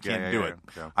there. I can't do it.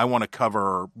 Yeah. I want to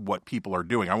cover what people are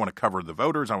doing. I want to cover the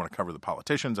voters. I want to cover the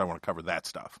politicians. I want to cover that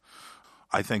stuff.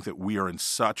 I think that we are in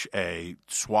such a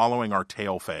swallowing our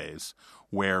tail phase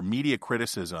where media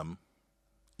criticism,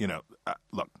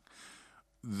 look,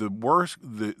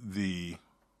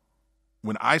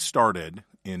 when I started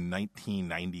in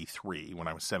 1993, when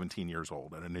I was 17 years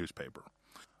old at a newspaper,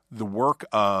 the work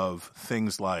of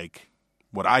things like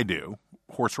what I do,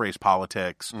 horse race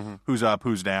politics, mm-hmm. who's up,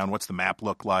 who's down, what's the map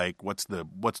look like, what's the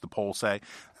poll say,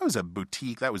 that was a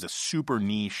boutique, that was a super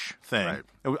niche thing.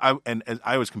 Right. And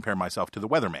I always compare myself to the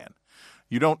weatherman.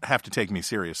 You don't have to take me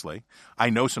seriously. I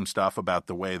know some stuff about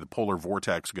the way the polar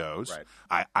vortex goes.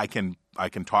 Right. I can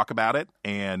talk about it,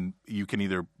 and you can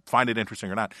either find it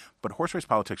interesting or not. But horse race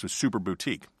politics was super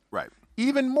boutique. Right.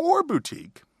 Even more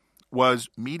boutique was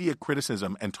media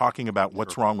criticism and talking about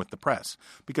what's wrong with the press.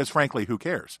 Because, frankly, who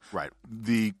cares? Right.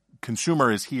 The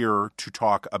consumer is here to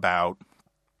talk about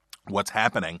what's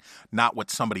happening, not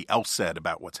what somebody else said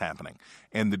about what's happening.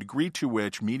 And the degree to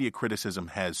which media criticism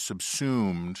has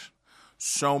subsumed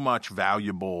so much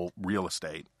valuable real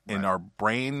estate in our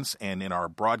brains and in our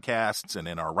broadcasts and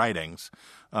in our writings,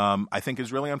 I think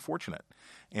is really unfortunate.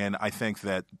 And I think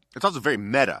that it's also very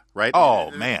meta, right?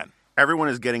 Oh, man. Everyone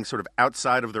is getting sort of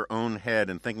outside of their own head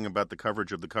and thinking about the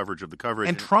coverage of the coverage of the coverage.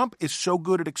 And Trump is so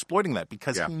good at exploiting that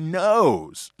because he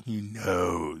knows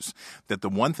that the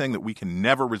one thing that we can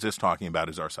never resist talking about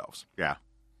is ourselves. Yeah.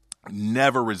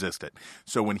 Never resist it.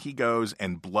 So when he goes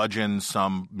and bludgeons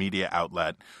some media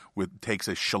outlet takes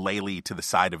a shillelagh to the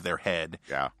side of their head,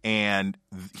 and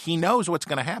he knows what's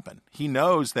going to happen. He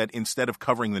knows that instead of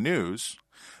covering the news,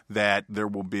 that there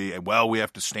will be we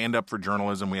have to stand up for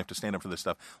journalism. We have to stand up for this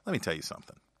stuff. Let me tell you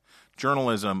something.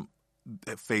 Journalism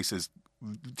faces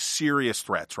serious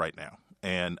threats right now.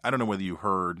 And I don't know whether you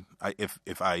heard. If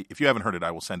you haven't heard it,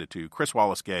 I will send it to you. Chris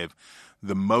Wallace gave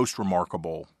the most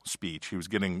remarkable speech. He was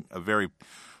getting a very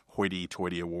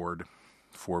hoity-toity award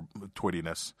for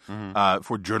toityness,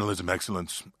 for journalism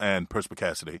excellence and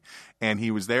perspicacity. And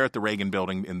he was there at the Reagan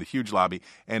Building in the huge lobby,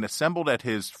 and assembled at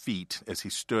his feet as he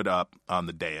stood up on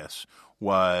the dais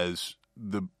was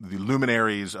the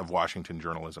luminaries of Washington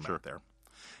journalism out there.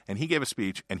 And he gave a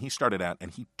speech, and he started out,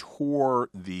 and he tore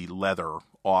the leather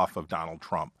off of Donald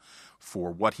Trump for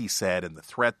what he said and the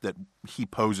threat that he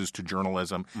poses to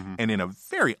journalism, and in a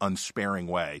very unsparing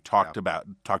way talked about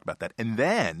that. And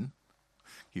then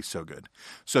he's so good.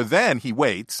 So then he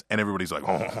waits, and everybody's like,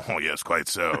 "Oh, yes, quite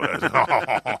so."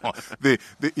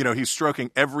 He's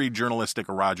stroking every journalistic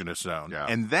erogenous zone,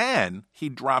 and then he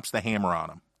drops the hammer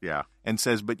on him, and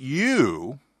says, "But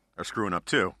you are screwing up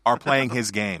too. Are playing his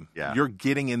game. You're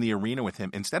getting in the arena with him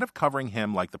instead of covering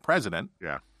him like the president.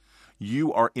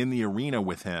 You are in the arena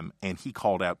with him." And he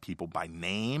called out people by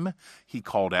name. He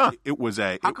called out. It was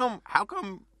a. How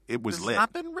come? It was lit. It's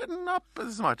not been written up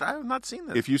as much. I have not seen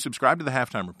this. If you subscribe to the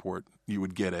Halftime Report, you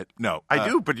would get it. No, I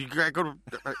do, but you gotta go to.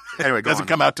 Anyway, it doesn't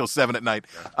come out till 7 at night.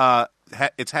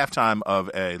 It's halftime of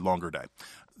a longer day.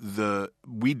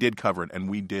 we did cover it, and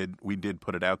we did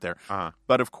put it out there. Uh-huh.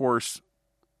 But of course,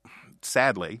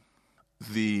 sadly,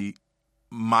 the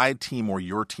my team or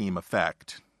your team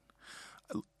effect.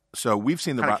 So we've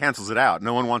seen the kind of cancels it out.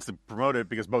 No one wants to promote it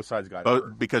because both sides got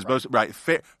hurt. Because both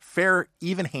fair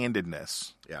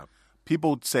even-handedness. Yeah,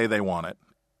 people say they want it,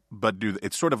 but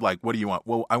it's sort of like, what do you want?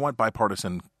 Well, I want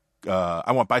bipartisan.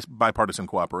 I want bipartisan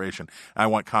cooperation. I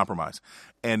want compromise.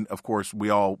 And of course,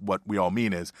 what we all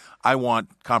mean is, I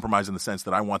want compromise in the sense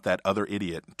that I want that other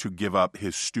idiot to give up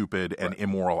his stupid and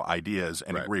immoral ideas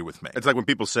and agree with me. It's like when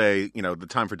people say, the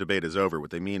time for debate is over. What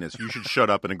they mean is, you should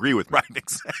shut up and agree with me. Right?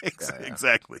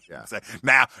 Exactly. Yeah. Exactly.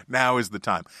 Now is the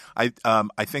time. I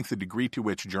think the degree to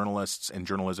which journalists and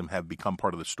journalism have become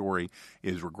part of the story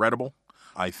is regrettable.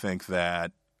 I think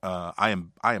that. I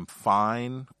am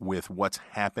fine with what's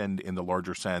happened in the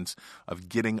larger sense of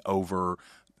getting over.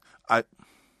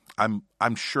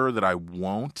 I'm sure that I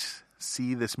won't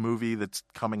see this movie that's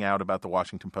coming out about the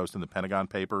Washington Post and the Pentagon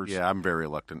Papers. Yeah, I'm very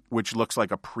reluctant. Which looks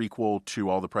like a prequel to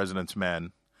All the President's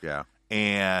Men. Yeah,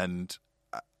 and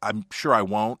I'm sure I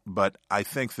won't. But I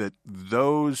think that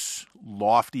those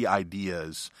lofty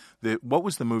ideas. What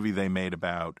was the movie they made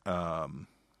about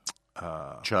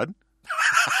Chud?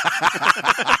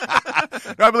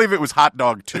 No, I believe it was Hot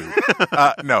Dog 2.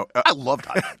 No, I loved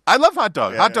Hot Dog. I love Hot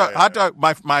Dog. Yeah, Hot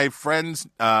Dog. My friends'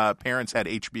 parents had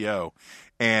HBO,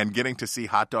 and getting to see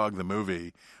Hot Dog the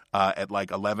movie at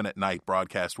like 11 at night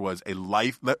broadcast was a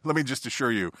life. Let me just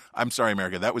assure you, I'm sorry,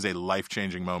 America, that was a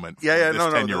life-changing moment. For this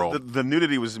 10-year-old. The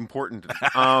nudity was important.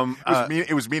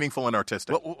 It was meaningful and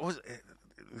artistic. What was it?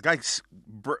 The guy,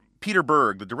 Peter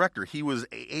Berg, the director, he was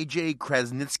A.J.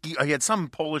 Krasnitsky. He had some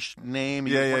Polish name.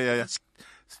 Yeah.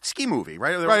 Ski movie,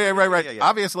 right? Right. Yeah.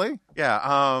 Obviously. Yeah.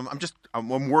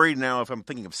 I'm worried now if I'm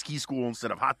thinking of Ski School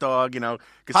instead of Hot Dog,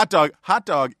 Hot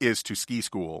Dog is to Ski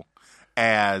School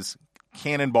as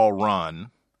Cannonball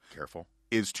Run Careful.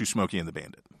 is to Smokey and the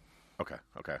Bandit. Okay.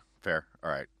 Fair.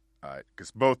 All right.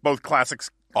 Because both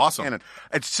classics. Awesome. Canon.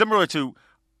 It's similar to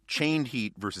Chained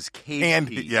Heat versus Caged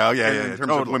Heat. Yeah. In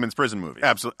terms of women's prison movies.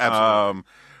 Absolutely.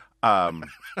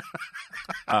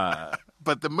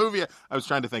 But the movie I was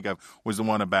trying to think of was the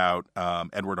one about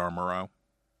Edward R. Murrow.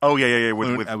 Oh, yeah. It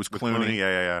was Clooney.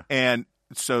 Yeah. And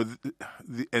so,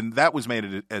 and that was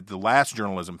made at the last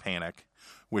journalism panic,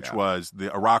 which was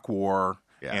the Iraq War.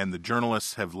 Yeah. And the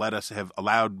journalists have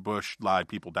allowed Bush lied,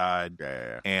 people died,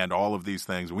 and all of these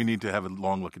things. We need to have a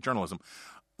long look at journalism.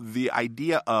 The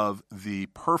idea of the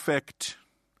perfect,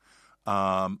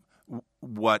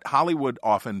 what Hollywood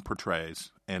often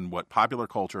portrays and what popular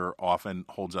culture often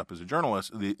holds up as a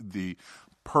journalist, the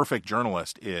perfect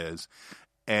journalist is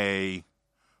a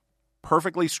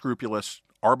perfectly scrupulous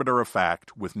arbiter of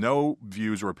fact with no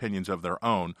views or opinions of their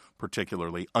own,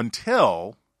 particularly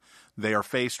until they are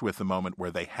faced with the moment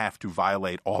where they have to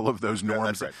violate all of those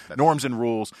norms, norms and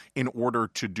rules in order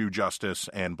to do justice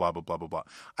and blah, blah, blah, blah, blah.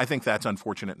 I think that's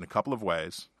unfortunate in a couple of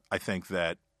ways. I think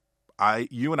that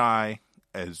you and I,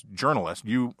 as journalists,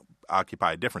 you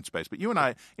occupy a different space, but you and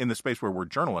I, in the space where we're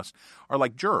journalists, are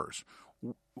like jurors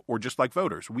or just like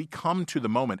voters. We come to the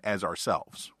moment as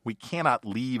ourselves. We cannot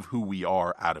leave who we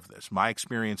are out of this. My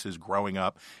experiences growing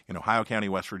up in Ohio County,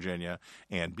 West Virginia,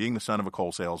 and being the son of a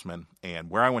coal salesman,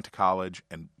 and where I went to college,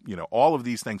 and all of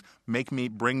these things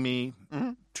bring me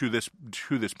to this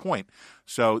point.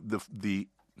 So the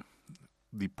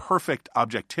perfect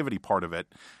objectivity part of it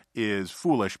is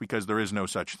foolish because there is no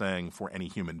such thing for any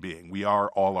human being. We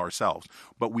are all ourselves,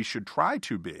 but we should try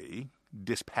to be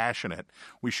dispassionate.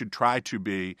 We should try to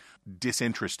be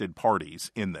disinterested parties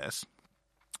in this.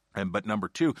 But number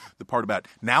two, the part about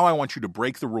now I want you to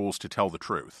break the rules to tell the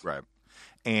truth. Right.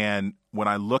 And when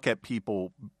I look at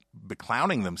people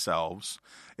beclowning themselves,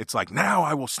 it's like, now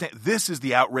I will stand. This is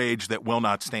the outrage that will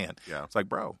not stand. Yeah. It's like,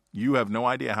 bro, you have no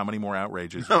idea how many more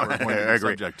outrages you're going to be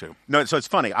subject to. No, so it's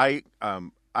funny. I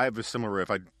have a similar riff.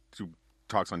 I do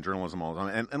talks on journalism all the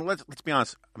time. And let's be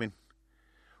honest. I mean,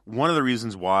 one of the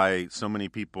reasons why so many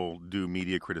people do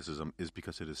media criticism is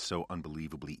because it is so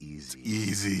unbelievably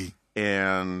easy.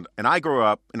 And I grew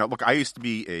up, look, I used to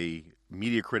be a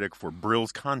media critic for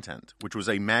Brill's Content, which was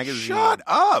a magazine. Shut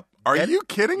up. Are you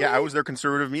kidding me? Yeah, I was their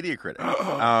conservative media critic.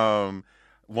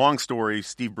 Long story,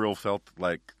 Steve Brill felt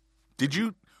like... Did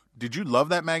you love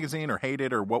that magazine or hate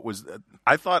it, or what was that?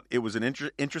 I thought it was an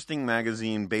interesting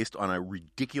magazine based on a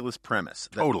ridiculous premise.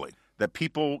 Totally. That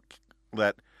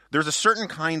there's a certain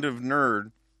kind of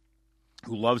nerd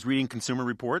who loves reading Consumer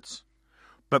Reports,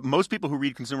 but most people who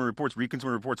read Consumer Reports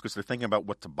because they're thinking about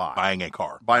what to buy. Buying a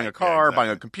car. Buying a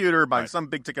computer, buying some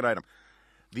big-ticket item.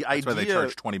 The That's why they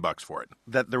charge $20 for it.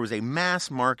 That there was a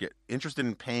mass market interested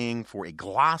in paying for a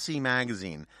glossy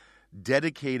magazine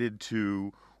dedicated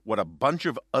to what a bunch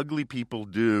of ugly people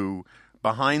do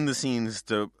behind the scenes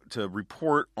to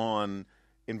report on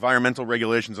environmental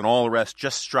regulations and all the rest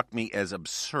just struck me as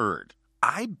absurd.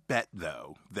 I bet,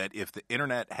 though, that if the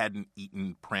internet hadn't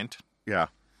eaten print, yeah,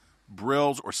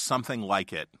 Brills or something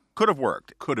like it could have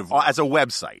worked. As a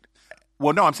website.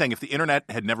 Well, no, I'm saying if the internet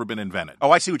had never been invented. Oh,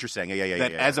 I see what you're saying. Yeah.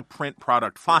 That as a print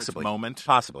product for possibly its moment.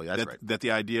 Possibly, that's right. That the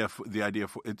idea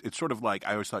it's sort of like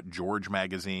I always thought George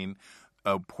magazine,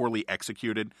 poorly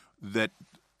executed, that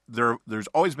there's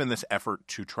always been this effort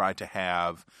to try to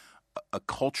have a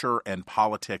culture and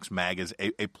politics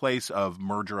magazine, a place of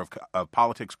merger of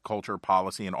politics, culture,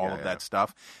 policy, and all of that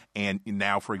stuff. And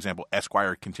now, for example,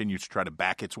 Esquire continues to try to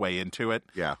back its way into it.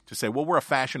 Yeah. To say, well, we're a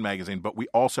fashion magazine, but we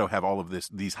also have all of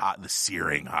the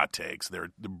searing hot takes. They're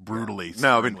brutally,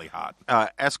 searingly hot.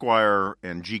 Esquire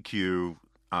and GQ,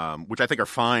 which I think are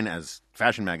fine as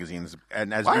fashion magazines,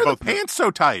 and as why we are both the pants so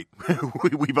tight?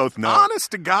 we both know.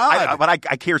 Honest to God, I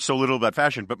care so little about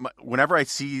fashion. But whenever I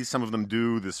see some of them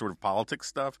do this sort of politics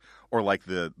stuff, or like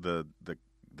the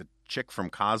chick from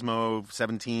Cosmo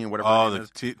 17, whatever. Oh,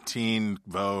 the Teen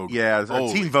Vogue. Yeah,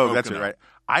 Teen Vogue. That's it, right?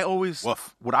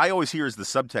 What I always hear is the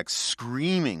subtext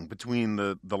screaming between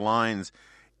the lines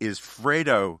is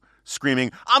Fredo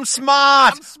screaming, I'm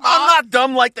smart! I'm not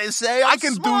dumb like they say! I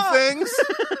can smart. do things!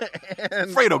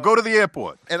 Fredo, go to the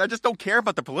airport. And I just don't care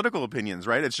about the political opinions,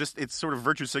 right? It's sort of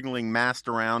virtue signaling masked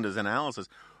around as analysis.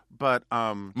 But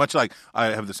much like I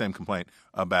have the same complaint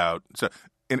about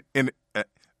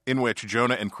in which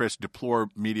Jonah and Chris deplore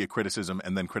media criticism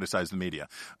and then criticize the media.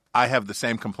 I have the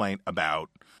same complaint about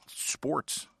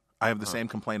sports. I have the same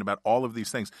complaint about all of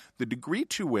these things. The degree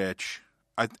to which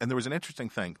and there was an interesting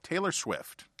thing. Taylor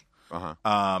Swift. Well,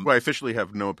 I officially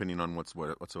have no opinion on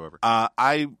whatsoever.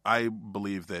 I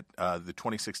believe that the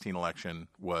 2016 election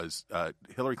was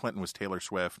Hillary Clinton was Taylor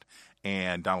Swift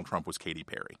and Donald Trump was Katy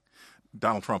Perry.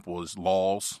 Donald Trump was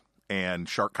lols and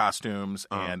shark costumes,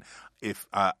 and if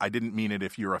I didn't mean it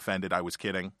if you're offended, I was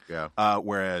kidding. Yeah.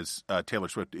 Whereas Taylor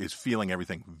Swift is feeling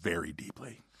everything very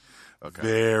deeply. Okay.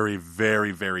 Very,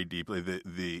 very, very deeply.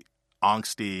 The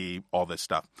angsty, all this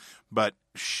stuff. But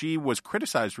she was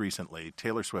criticized recently,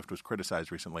 Taylor Swift was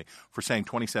criticized recently for saying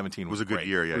 2017 was a good great.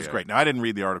 year. Yeah, it was great. Now, I didn't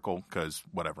read the article because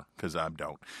I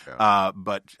don't. Yeah.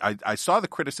 But I saw the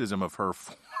criticism of her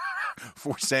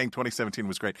for saying 2017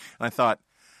 was great. And I thought,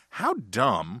 how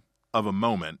dumb of a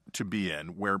moment to be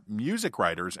in where music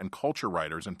writers and culture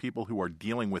writers and people who are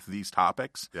dealing with these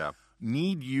topics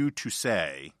need you to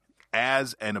say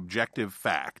as an objective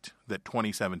fact that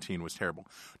 2017 was terrible.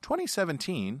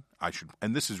 2017,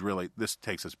 and this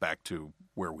takes us back to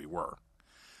where we were.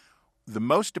 The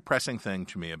most depressing thing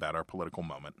to me about our political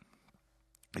moment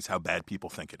is how bad people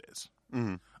think it is.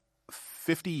 Mm-hmm.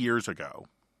 50 years ago,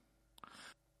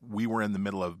 we were in the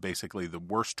middle of basically the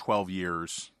worst 12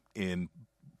 years in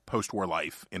post-war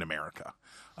life in America.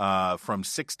 From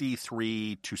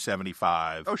 63 to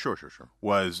 75 sure.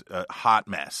 was a hot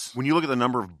mess. When you look at the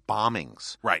number of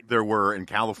bombings there were in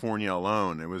California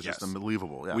alone, it was just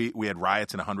unbelievable. Yeah. We had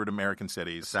riots in 100 American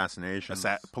cities. Assassinations.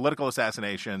 Political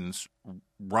assassinations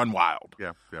run wild.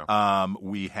 Yeah.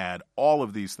 We had all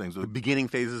of these things. The beginning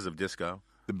phases of disco.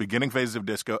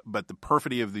 But the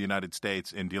perfidy of the United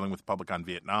States in dealing with the public on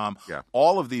Vietnam. Yeah.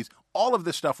 All of this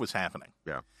stuff was happening.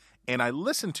 Yeah. And I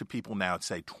listen to people now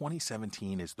say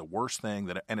 2017 is the worst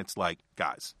thing and it's like,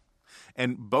 guys,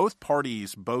 and both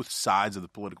sides of the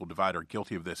political divide are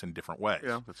guilty of this in different ways.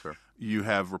 Yeah, that's fair. You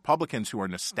have Republicans who are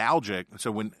nostalgic.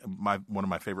 So one of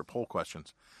my favorite poll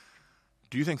questions,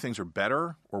 do you think things are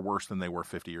better or worse than they were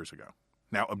 50 years ago?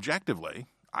 Now, objectively,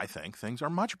 I think things are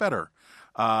much better.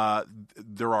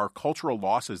 There are cultural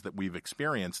losses that we've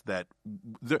experienced that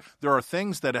there are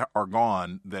things that are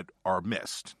gone that are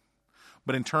missed.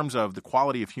 But in terms of the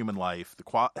quality of human life,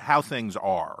 how things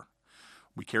are,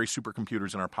 we carry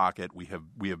supercomputers in our pocket. We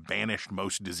have banished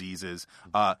most diseases.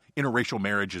 Interracial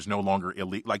marriage is no longer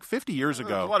illegal. Like 50 years ago,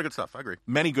 there's a lot of good stuff. I agree.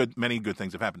 Many good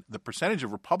things have happened. The percentage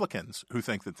of Republicans who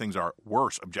think that things are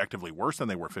objectively worse than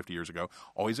they were 50 years ago,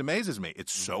 always amazes me.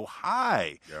 It's so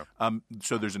high. Yeah.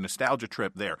 So there's a nostalgia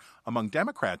trip there. Among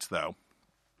Democrats, though,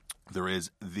 there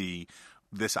is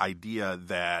this idea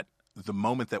that the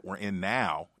moment that we're in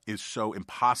now is so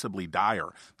impossibly dire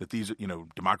that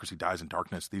democracy dies in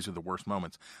darkness. These are the worst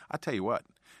moments. I tell you what,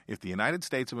 if the United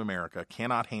States of America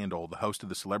cannot handle the host of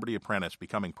The Celebrity Apprentice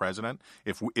becoming president,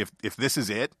 if this is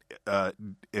it,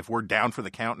 if we're down for the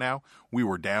count now, we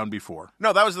were down before.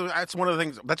 No, that's one of the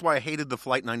things. That's why I hated the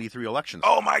Flight 93 elections.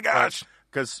 Oh my gosh.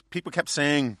 Because people kept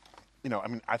saying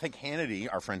I think Hannity,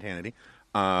 our friend Hannity,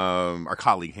 our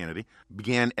colleague Hannity,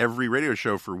 began every radio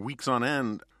show for weeks on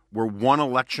end. We're one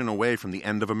election away from the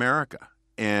end of America.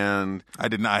 And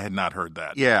I had not heard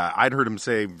that. Yeah, I'd heard him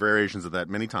say variations of that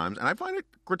many times, and I find it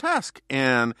grotesque.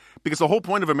 And because the whole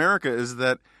point of America is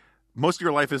that most of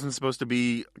your life isn't supposed to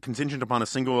be contingent upon a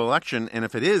single election, and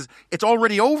if it is, it's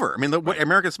already over. I mean, what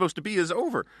America's supposed to be is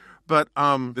over. But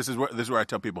this is where I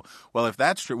tell people, well, if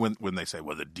that's true, when they say,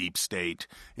 well, the deep state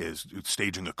is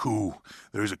staging a coup,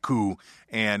 there's a coup,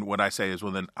 and what I say is,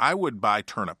 well, then I would buy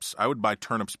turnips. I would buy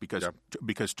turnips because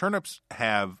turnips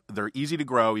they're easy to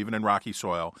grow even in rocky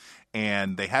soil,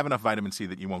 and they have enough vitamin C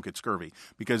that you won't get scurvy.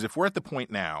 Because if we're at the point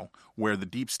now where the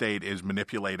deep state is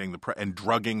manipulating and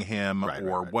drugging him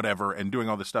whatever and doing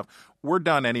all this stuff, we're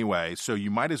done anyway. So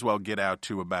you might as well get out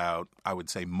to about, I would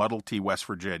say, Muddlety, West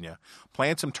Virginia,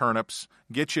 plant some turnips,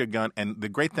 get you a gun. And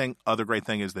the other great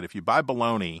thing is that if you buy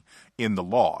bologna in the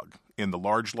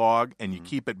large log, and you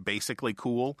keep it basically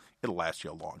cool, it'll last you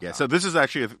a long time. Yeah, so this is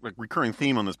actually a recurring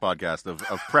theme on this podcast of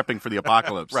prepping for the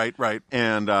apocalypse. Right.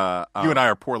 And you and I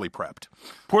are poorly prepped.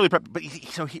 But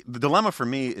the dilemma for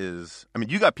me is,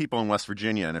 you got people in West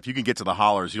Virginia, and if you can get to the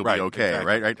hollers, you'll be okay,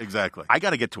 exactly, right? Exactly. I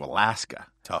got to get to Alaska.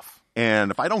 Tough.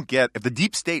 And if the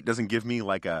deep state doesn't give me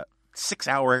like a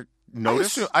 6-hour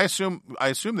notice, I assume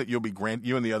that you'll be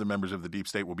you and the other members of the deep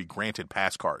state will be granted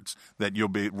pass cards. That you'll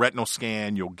be retinal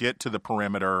scan. You'll get to the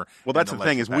perimeter. Well, that's the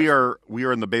thing is we are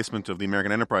in the basement of the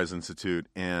American Enterprise Institute,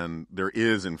 and there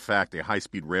is in fact a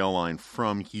high-speed rail line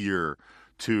from here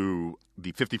to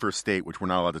the 51st state, which we're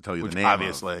not allowed to tell you the name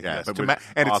obviously, of. Yeah, yes.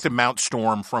 It's to Mount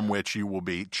Storm, from which you will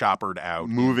be choppered out.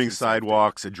 Moving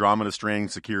sidewalks, Andromeda strain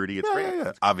security. It's great.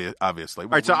 Yeah. Obviously. All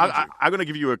right, so I'm going to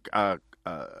give you a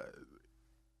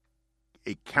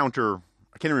counter.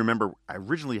 I can't even remember. I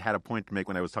originally had a point to make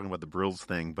when I was talking about the Brills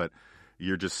thing, but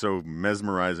you're just so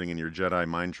mesmerizing in your Jedi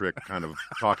mind trick kind of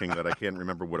talking that I can't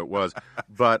remember what it was.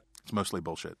 But it's mostly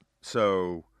bullshit.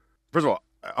 So, first of all,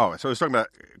 so I was talking about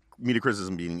media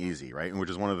criticism being easy, right? And which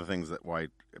is one of the things that why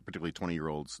particularly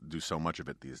 20-year-olds do so much of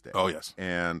it these days. Oh, yes.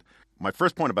 And my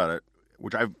first point about it,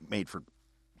 which I've made for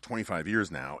 25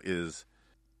 years now, is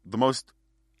there was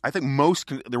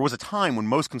a time when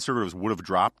most conservatives would have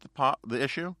dropped the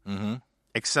issue,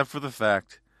 except for the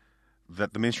fact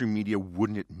that the mainstream media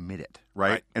wouldn't admit it,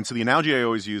 right? And so the analogy I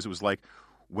always use was like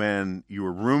when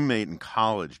your roommate in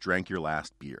college drank your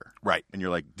last beer. Right. And you're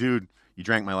like, dude, you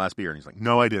drank my last beer. And he's like,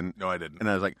 no, I didn't. And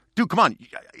I was like, dude, come on.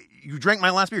 You drank my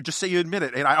last beer. Just say you admit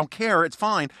it. And I don't care. It's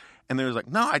fine. And they was like,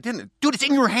 no, I didn't. Dude, it's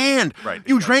in your hand. Right.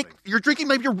 You're drinking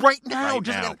my beer right now. Right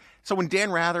now. So when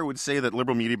Dan Rather would say that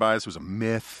liberal media bias was a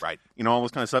myth, right, all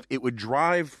this kind of stuff, it would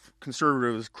drive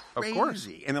conservatives crazy. Of course.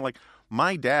 And they're like,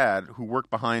 my dad, who worked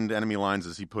behind enemy lines,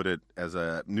 as he put it, as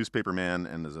a newspaper man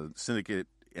and as a syndicate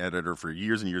editor for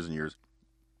years and years and years.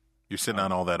 You're sitting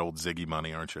on all that old Ziggy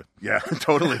money, aren't you? Yeah,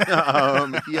 totally.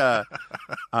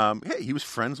 He was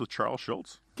friends with Charles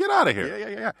Schultz. Get out of here.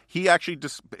 Yeah. He actually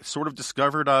sort of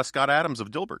discovered Scott Adams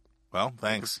of Dilbert. Well,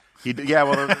 thanks. It's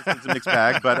a mixed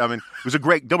bag, but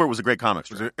Dilbert was a great comic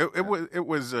strip. It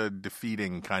was a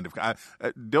defeating kind of.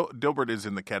 Dilbert is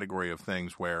in the category of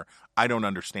things where I don't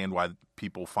understand why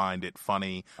people find it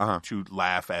funny to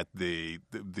laugh at the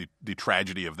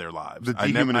tragedy of their lives. The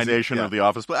dehumanization of the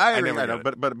Office Space. I know,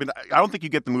 but I don't think you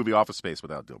get the movie Office Space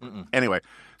without Dilbert. Mm-mm. Anyway,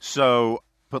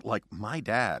 but like my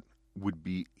dad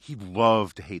he'd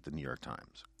love to hate the New York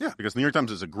Times. Yeah, because the New York Times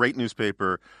is a great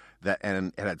newspaper.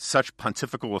 And it had such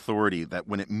pontifical authority that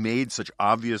when it made such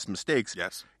obvious mistakes,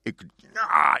 yes,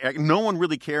 no one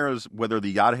really cares whether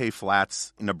the Yadhe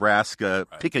Flats in Nebraska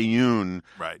Picayune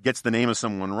gets the name of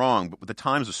someone wrong. But the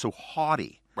Times was so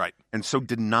haughty, and so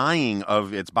denying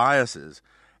of its biases.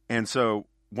 And so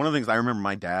one of the things I remember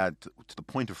my dad, to the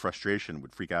point of frustration,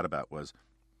 would freak out about was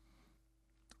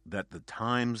that the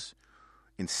Times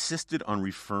insisted on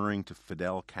referring to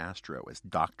Fidel Castro as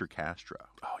Dr. Castro.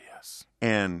 Oh, yes.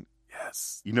 And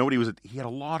yes, you know what he had a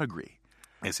law degree.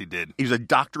 Yes, he did. He was a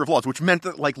doctor of laws, which meant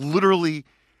that like literally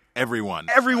everyone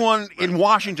in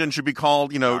Washington should be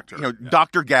called,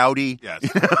 Dr. Gowdy. Yes.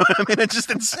 I mean, it's just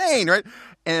insane, right?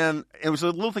 And it was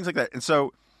little things like that. And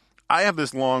so I have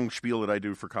this long spiel that I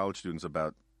do for college students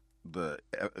about the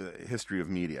history of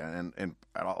media, and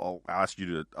I'll ask you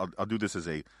to. I'll do this as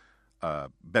a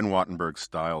Ben Wattenberg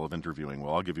style of interviewing.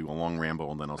 Well, I'll give you a long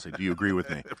ramble, and then I'll say, do you agree with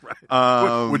me?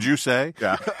 Right. Would you say?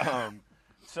 Yeah.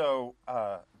 So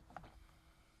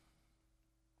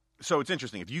it's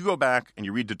interesting. If you go back and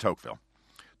you read de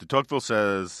Tocqueville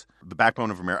says the backbone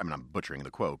of America, I'm butchering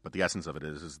the quote, but the essence of it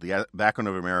is the backbone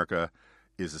of America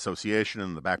is association,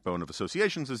 and the backbone of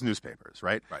associations is newspapers,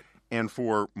 right? Right. And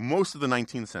for most of the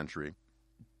 19th century,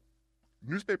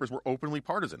 newspapers were openly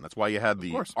partisan. That's why you had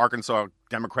the Arkansas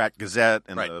Democrat Gazette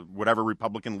and the whatever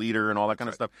Republican leader and all that kind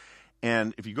of stuff.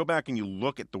 And if you go back and you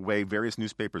look at the way various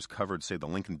newspapers covered, say, the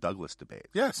Lincoln-Douglas debate,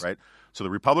 right? So the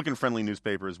Republican-friendly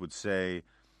newspapers would say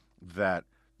that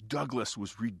Douglas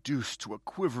was reduced to a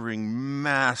quivering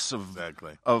mass of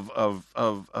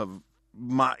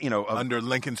under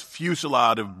Lincoln's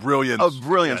fusillade of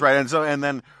brilliance. Right? And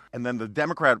then the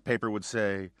Democrat paper would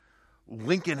say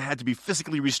Lincoln had to be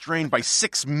physically restrained by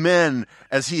 6 men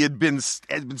as he had been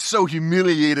so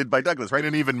humiliated by Douglas, right?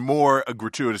 An even more a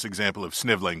gratuitous example of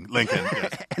sniveling Lincoln.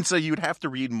 Yes. And so you'd have to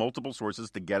read multiple sources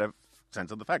to get a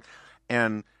sense of the fact.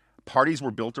 And parties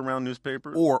were built around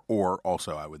newspapers. Or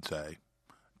also, I would say,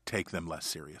 take them less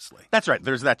seriously. That's right.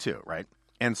 There's that too, right?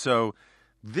 And so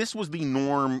this was the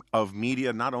norm of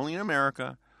media, not only in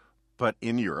America, but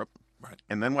in Europe. Right.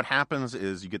 And then what happens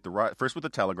is you get first with the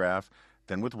telegraph,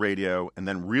 then with radio, and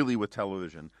then really with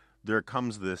television. There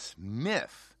comes this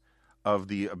myth of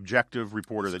the objective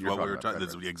reporter that you're talking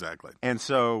about. Exactly. And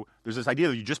so there's this idea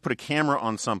that you just put a camera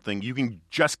on something, you can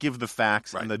just give the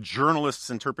facts, and the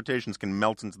journalist's interpretations can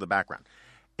melt into the background.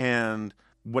 And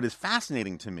what is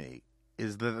fascinating to me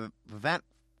is that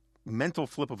mental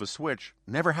flip of a switch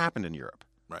never happened in Europe.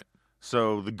 Right.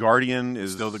 So the Guardian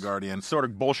is still the Guardian, sort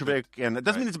of Bolshevik, and it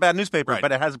doesn't mean it's a bad newspaper,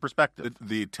 but it has a perspective.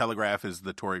 The Telegraph is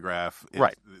the Tory graph.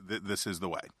 Right. This is the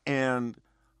way. And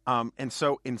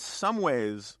so in some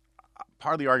ways,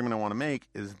 part of the argument I want to make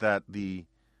is that the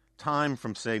time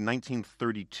from, say,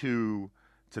 1932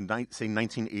 to, say,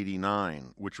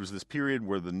 1989, which was this period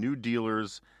where the New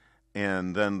Dealers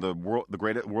and then the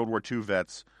great World War II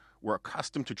vets were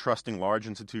accustomed to trusting large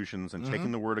institutions and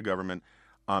taking the word of government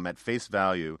at face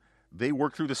value. They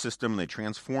worked through the system. They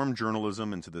transformed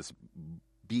journalism into this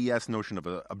BS notion of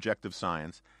objective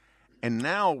science. And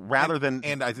now, rather than...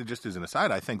 And I think, just as an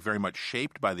aside, I think very much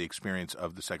shaped by the experience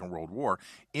of the Second World War,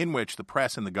 in which the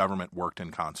press and the government worked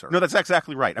in concert. No, that's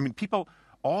exactly right. I mean,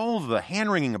 all the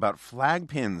hand-wringing about flag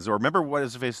pins, or remember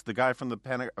the guy from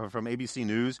from ABC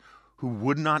News who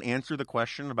would not answer the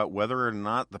question about whether or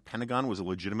not the Pentagon was a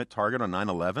legitimate target on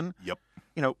 9/11? Yep.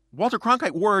 Walter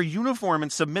Cronkite wore a uniform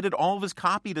and submitted all of his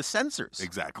copy to censors.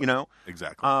 Exactly.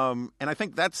 Exactly. And I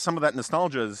think that's some of that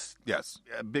nostalgia is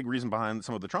a big reason behind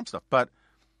some of the Trump stuff. But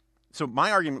so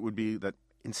my argument would be that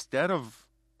instead of,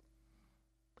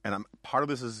 and part of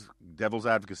this is devil's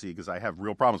advocacy because I have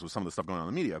real problems with some of the stuff going on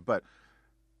in the media, but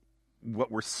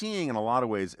what we're seeing in a lot of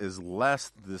ways is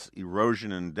less this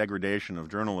erosion and degradation of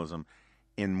journalism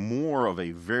and more of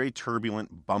a very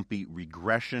turbulent, bumpy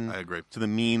regression to the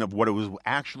mean of what it was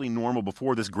actually normal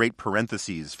before this great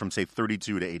parentheses from, say,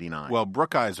 32 to 89. Well,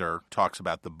 Brookhiser talks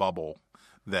about the bubble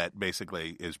that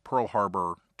basically is Pearl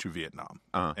Harbor to Vietnam.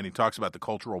 And he talks about the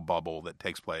cultural bubble that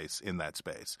takes place in that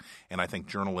space. And I think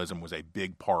journalism was a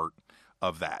big part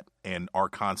of that. And our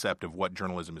concept of what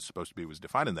journalism is supposed to be was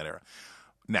defined in that era.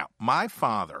 Now, my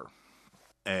father,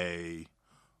 a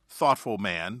thoughtful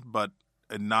man, but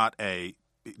not a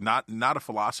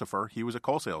philosopher. He was a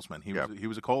coal salesman. He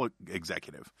was a coal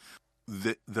executive.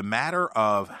 The matter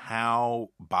of how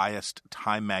biased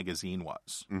Time magazine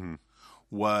was,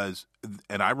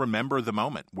 and I remember the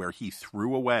moment where he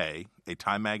threw away a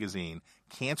Time magazine,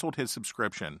 canceled his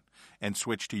subscription, and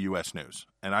switched to U.S. News.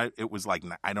 And it was like,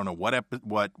 I don't know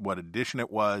what edition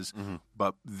it was,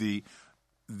 but the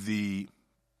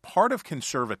part of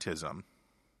conservatism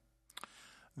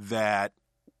that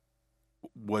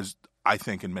was, I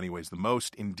think, in many ways the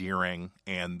most endearing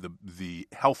and the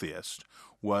healthiest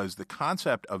was the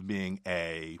concept of being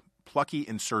a plucky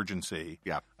insurgency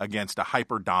against a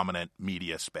hyper-dominant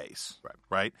media space,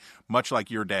 right? Much like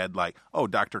your dad,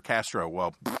 Dr. Castro,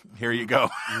 well, here you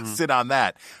go. Sit on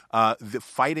that.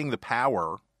 Fighting the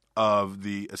power of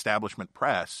the establishment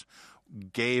press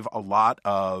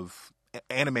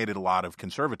animated a lot of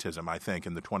conservatism, I think,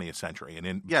 in the 20th century.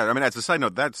 And as a side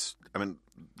note, there's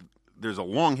a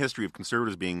long history of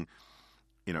conservatives being,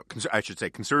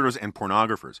 conservatives and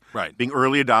pornographers, being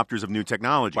early adopters of new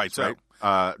technologies,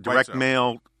 direct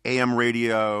mail, AM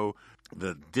radio,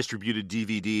 the distributed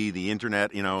DVD, the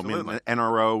internet.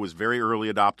 NRO was very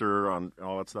early adopter on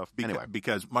all that stuff.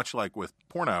 Because much like with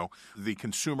porno, the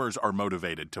consumers are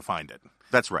motivated to find it.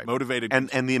 That's right. Motivated,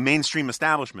 and the mainstream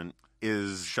establishment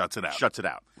shuts it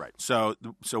out. Right. So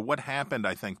what happened,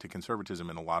 I think, to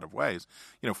conservatism in a lot of ways,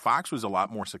 Fox was a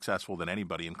lot more successful than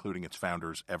anybody, including its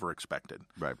founders, ever expected.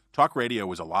 Right. Talk radio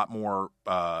was a lot more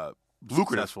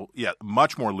successful. Yeah,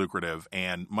 much more lucrative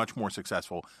and much more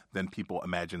successful than people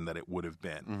imagined that it would have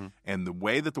been. Mm-hmm. And the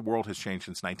way that the world has changed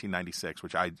since 1996,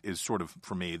 which is sort of,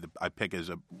 for me, I pick as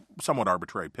a somewhat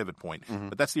arbitrary pivot point, mm-hmm.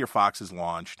 but that's the year Fox is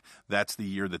launched. That's the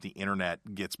year that the internet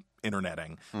gets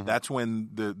interneting. Mm-hmm. That's when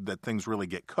that things really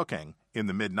get cooking in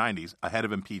the mid-'90s, ahead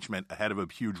of impeachment, ahead of a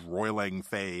huge roiling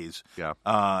phase,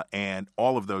 and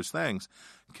all of those things.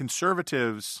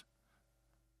 Conservatives,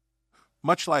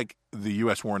 much like the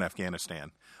U.S. war in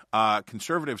Afghanistan,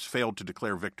 conservatives failed to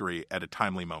declare victory at a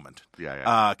timely moment.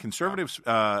 Conservatives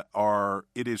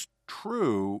it is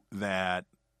true that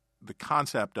the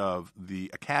concept of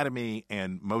the academy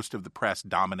and most of the press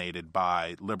dominated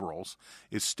by liberals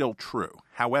is still true.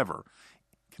 However,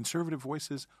 conservative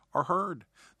voices are heard.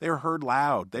 They are heard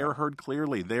loud. They are heard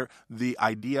clearly. The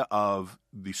idea of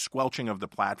the squelching of the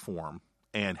platform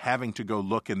and having to go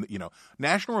look in,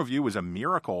 National Review was a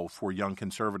miracle for young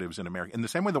conservatives in America. In the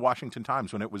same way the Washington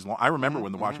Times, when it was, I remember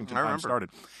when the Washington Times started,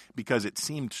 because it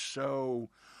seemed so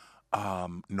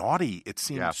naughty. It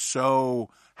seemed so,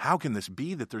 how can this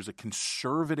be that there's a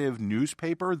conservative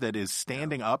newspaper that is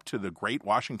standing up to the great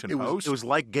Washington Post? It was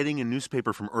like getting a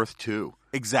newspaper from Earth 2.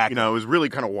 Exactly. It was really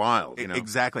kind of wild.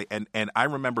 Exactly. And I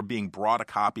remember being brought a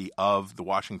copy of the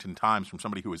Washington Times from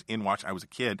somebody who was in Washington. I was a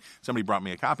kid. Somebody brought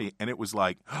me a copy, and it was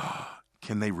like,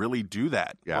 can they really do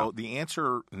that? Yeah. Well, the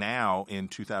answer now in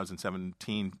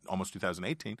 2017, almost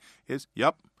 2018, is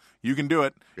yep. You can do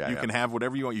it. You can have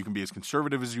whatever you want. You can be as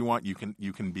conservative as you want. You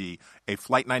can be a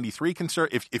Flight 93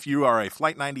 if you are a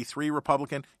Flight 93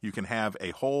 Republican, you can have a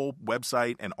whole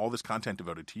website and all this content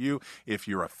devoted to you. If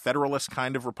you're a Federalist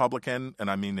kind of Republican,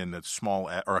 and I mean in a small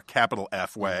or a capital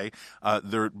F way,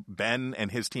 Ben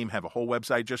and his team have a whole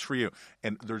website just for you.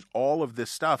 And there's all of this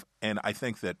stuff. And I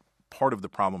think that part of the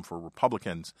problem for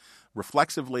Republicans,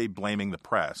 reflexively blaming the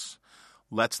press,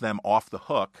 lets them off the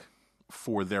hook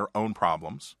for their own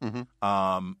problems.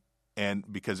 Mm-hmm. And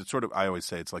because it's sort of, I always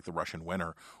say it's like the Russian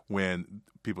winter when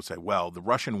people say, well, the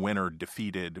Russian winter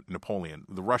defeated Napoleon.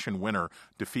 The Russian winter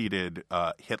defeated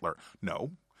Hitler.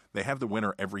 No, they have the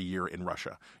winter every year in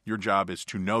Russia. Your job is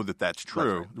to know that that's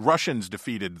true. Right. Russians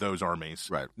defeated those armies,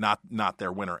 not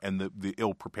their winter, and the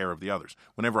ill prepare of the others.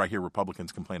 Whenever I hear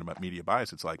Republicans complain about media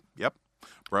bias, it's like, yep,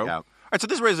 bro. Yeah. All right, so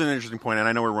this raises an interesting point, and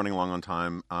I know we're running along on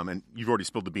time, and you've already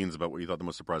spilled the beans about what you thought the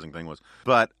most surprising thing was.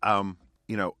 But,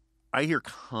 I hear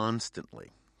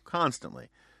constantly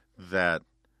that,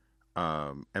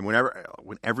 and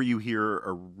whenever you hear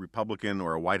a Republican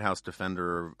or a White House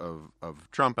defender of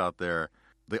Trump out there,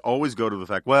 they always go to the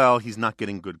fact, well, he's not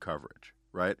getting good coverage,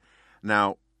 right?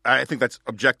 Now, I think that's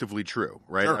objectively true,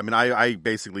 right? Sure. I mean, I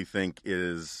basically think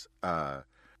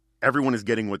everyone is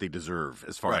getting what they deserve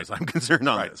as far as I'm concerned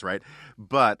on this, right?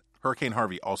 But Hurricane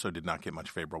Harvey also did not get much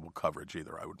favorable coverage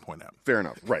either, I would point out. Fair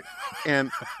enough, right.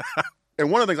 And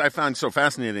one of the things I found so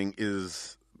fascinating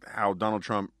is how Donald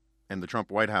Trump and the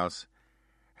Trump White House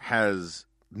has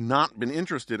not been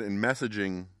interested in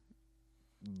messaging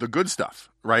the good stuff,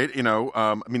 right?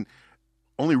 I mean,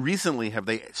 only recently have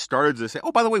they started to say,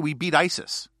 oh, by the way, we beat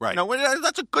ISIS. Right.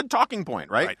 That's a good talking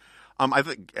point, right? I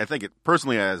think it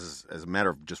personally, as a matter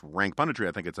of just rank punditry,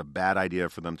 I think it's a bad idea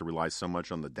for them to rely so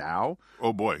much on the Dow.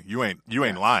 Oh boy, you ain't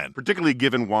lying. Particularly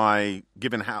given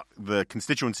how the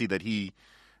constituency that he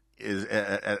is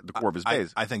at the core of his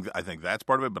base. I think that's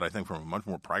part of it, but I think from a much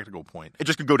more practical point, it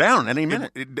just could go down any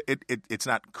minute. It's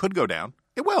not could go down.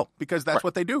 It will, because that's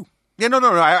what they do. Yeah, no.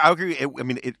 I agree.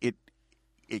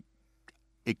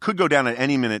 It could go down at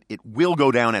any minute. It will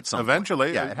go down at some eventually.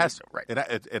 Point. Yeah, it has to. Right.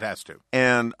 It has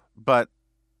to. But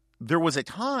there was a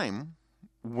time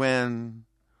when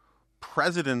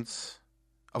presidents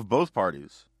of both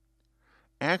parties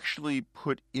actually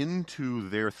put into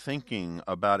their thinking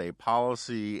about a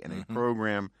policy and a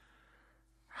program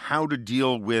how to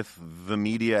deal with the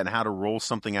media and how to roll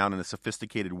something out in a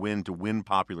sophisticated way to win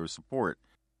popular support.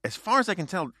 As far as I can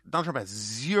tell, Donald Trump has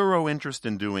zero interest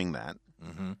in doing that.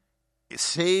 Mm-hmm.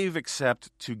 Save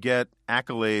except to get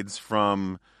accolades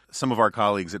from some of our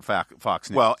colleagues at Fox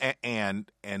News. Well, and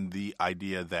the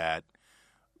idea that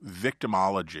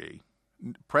victimology,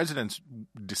 presidents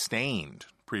disdained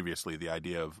previously the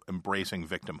idea of embracing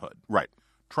victimhood. Right.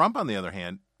 Trump, on the other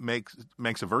hand, makes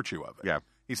a virtue of it. Yeah.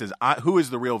 He says, who is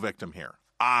the real victim here?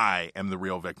 I am the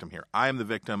real victim here. I am the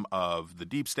victim of the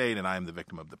deep state, and I am the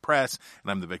victim of the press, and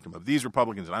I'm the victim of these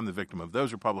Republicans, and I'm the victim of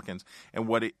those Republicans. And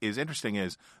what is interesting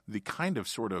is the kind of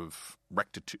sort of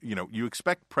rectitude. You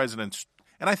expect presidents,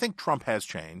 and I think Trump has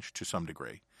changed to some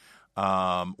degree,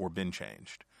 or been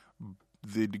changed.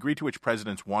 The degree to which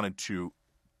presidents wanted to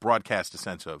broadcast a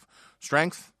sense of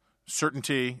strength,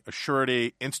 certainty,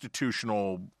 assurity,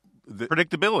 institutional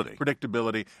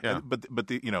predictability. Yeah. But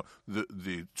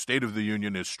the State of the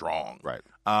Union is strong. Right.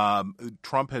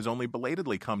 Trump has only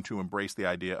belatedly come to embrace the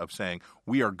idea of saying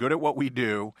we are good at what we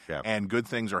do, and good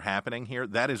things are happening here.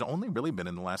 That has only really been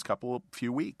in the last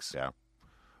few weeks. Yeah.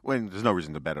 When there's no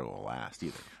reason to bet it will last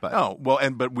either. But. No. Well,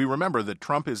 but we remember that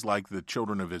Trump is like the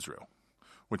children of Israel,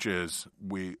 which is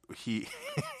he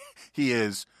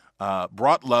is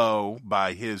brought low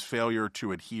by his failure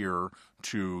to adhere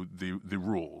to the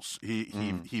rules.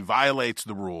 He violates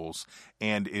the rules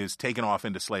and is taken off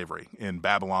into slavery in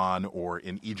Babylon or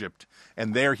in Egypt,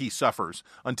 and there he suffers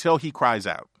until he cries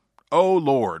out, "Oh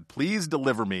Lord, please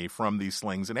deliver me from these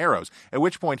slings and arrows," at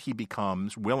which point he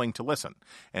becomes willing to listen.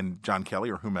 And John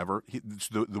Kelly or whomever,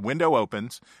 the window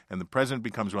opens and the president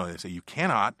becomes willing to say, "You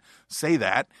cannot say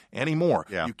that anymore.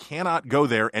 Yeah. You cannot go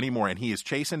there anymore." And he is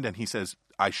chastened and he says,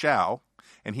 "I shall,"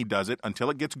 and he does it until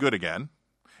it gets good again.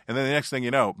 And then the next thing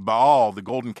you know, Baal, the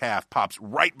golden calf, pops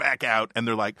right back out, and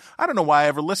they're like, "I don't know why I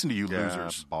ever listened to you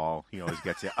losers." Baal, he always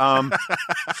gets you.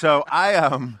 So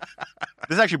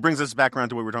this actually brings us back around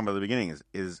to what we were talking about at the beginning.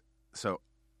 So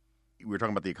we were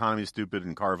talking about the economy is stupid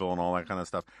and Carville and all that kind of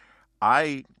stuff.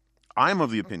 I'm of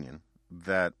the opinion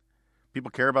that people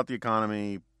care about the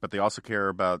economy, but they also care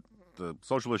about the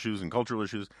social issues and cultural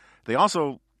issues. They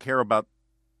also care about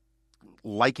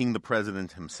liking the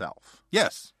president himself.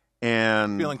 Yes.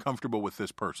 And feeling comfortable with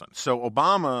this person. So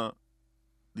Obama,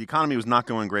 the economy was not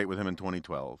going great with him in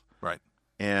 2012. Right.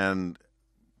 And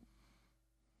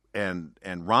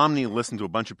Romney listened to a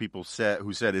bunch of people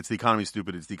who said it's the economy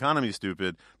stupid, it's the economy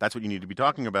stupid. That's what you need to be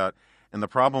talking about. And the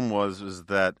problem was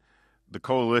that the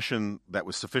coalition that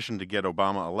was sufficient to get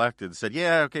Obama elected said,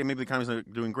 yeah, okay, maybe the economy's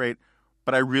not doing great,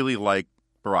 but I really like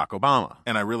Barack Obama.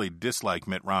 And I really dislike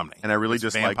Mitt Romney. And I really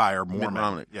dislike vampire Mormon. Mitt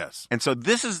Romney. Yes. And so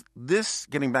this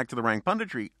getting back to the rank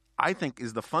punditry, I think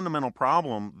is the fundamental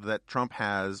problem that Trump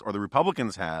has, or the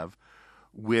Republicans have,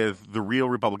 with the real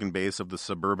Republican base of the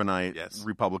suburbanite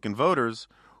Republican voters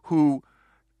who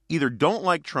either don't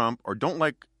like Trump or don't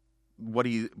like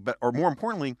or more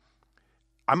importantly,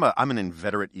 I'm an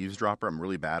inveterate eavesdropper. I'm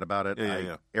really bad about it.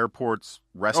 Yeah. Airports,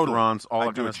 restaurants, all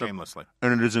that kind of stuff. Shamelessly.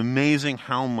 And it is amazing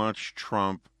how much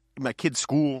Trump, my kid's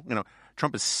school,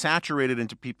 Trump is saturated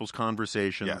into people's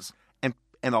conversations. Yes.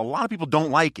 And a lot of people don't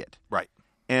like it. Right.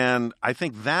 And I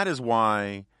think that is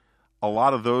why a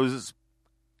lot of those,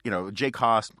 Jay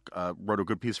Cost wrote a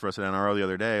good piece for us at NRO the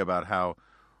other day about how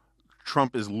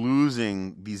Trump is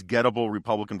losing these gettable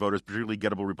Republican voters, particularly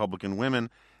gettable Republican women,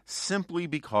 simply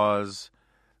because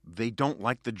they don't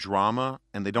like the drama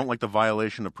and they don't like the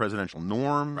violation of presidential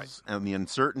norms and the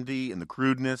uncertainty and the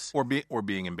crudeness. Or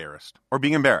being embarrassed. Or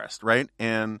being embarrassed, right?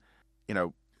 And,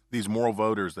 these moral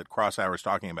voters that Crosshauer is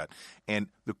talking about. And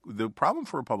the problem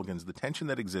for Republicans, the tension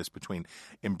that exists between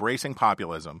embracing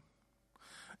populism.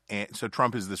 And so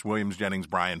Trump is this Williams Jennings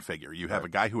Bryan figure. You have a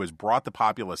guy who has brought the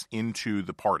populace into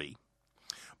the party.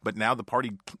 But now the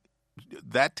party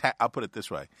I'll put it this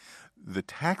way. The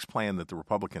tax plan that the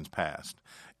Republicans passed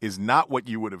is not what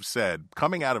you would have said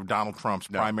coming out of Donald Trump's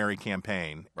primary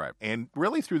campaign and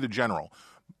really through the general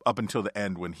up until the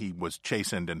end when he was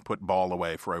chastened and put Ball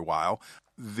away for a while.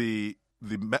 The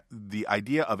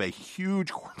idea of a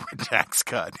huge corporate tax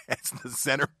cut as the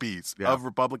centerpiece of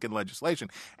Republican legislation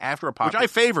which I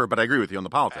favor, but I agree with you on the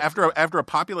politics. After a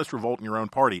populist revolt in your own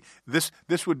party, this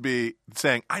would be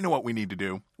saying, I know what we need to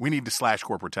do. We need to slash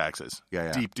corporate taxes.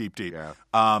 Deep. Yeah.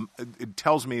 It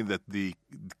tells me that the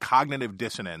cognitive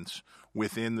dissonance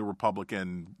within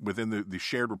the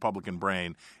shared Republican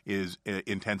brain is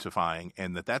intensifying,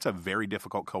 and that's a very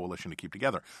difficult coalition to keep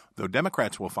together. Though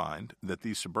Democrats will find that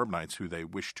these suburbanites who they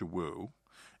wish to woo,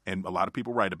 and a lot of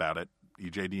people write about it,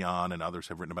 E.J. Dionne and others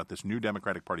have written about this new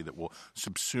Democratic Party that will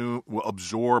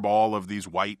absorb all of these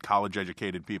white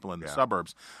college-educated people in the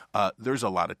suburbs. There's a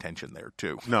lot of tension there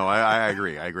too. No, I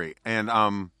agree.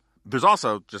 And there's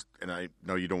also and I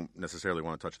know you don't necessarily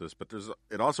want to touch this, but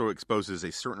it also exposes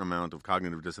a certain amount of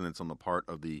cognitive dissonance on the part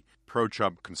of the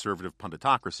pro-Trump conservative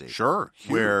punditocracy. Sure.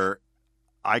 Huge. Where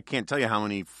I can't tell you how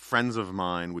many friends of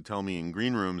mine would tell me in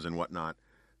green rooms and whatnot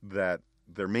that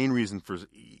their main reason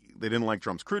they didn't like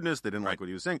Trump's crudeness, they didn't like what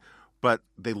he was saying, but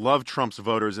they loved Trump's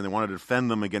voters and they wanted to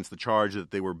defend them against the charge that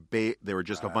they were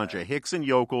just a bunch of hicks and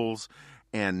yokels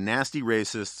and nasty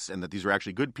racists, and that these are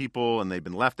actually good people, and they've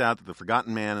been left out, the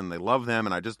forgotten man, and they love them,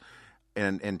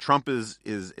 and Trump is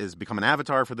become an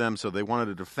avatar for them, so they wanted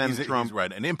to defend Trump. He's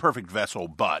right, an imperfect vessel,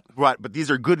 but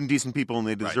these are good and decent people, and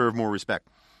they deserve more respect.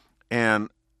 And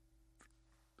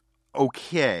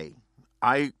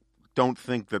I don't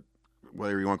think that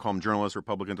whether you want to call them journalists or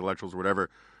public intellectuals or whatever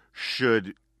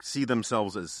should see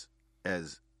themselves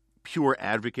as pure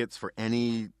advocates for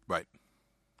any right.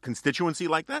 constituency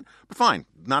like that. But fine,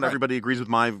 not everybody agrees with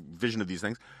my vision of these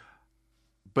things.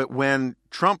 But when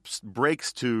Trump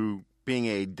breaks to being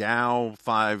a Dow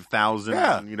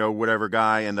 5,000, whatever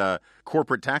guy and a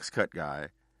corporate tax cut guy,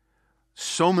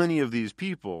 so many of these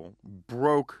people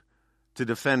broke to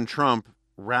defend Trump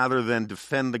rather than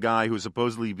defend the guy who is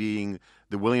supposedly being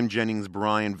the William Jennings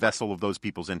Bryan vessel of those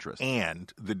people's interests.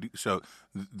 And so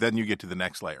then you get to the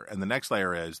next layer. And the next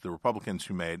layer is the Republicans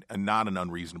who made not an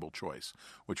unreasonable choice,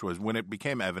 which was when it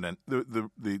became evident,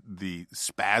 the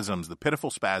spasms, the pitiful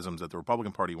spasms that the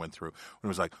Republican Party went through, when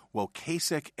it was like, well,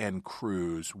 Kasich and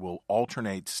Cruz will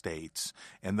alternate states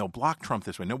and they'll block Trump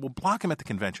this way. No, we'll block him at the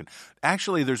convention.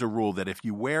 Actually, there's a rule that if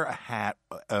you wear a hat,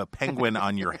 a penguin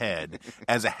on your head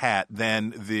as a hat,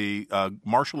 then the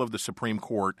Marshal of the Supreme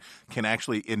Court can actually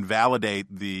invalidate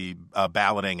the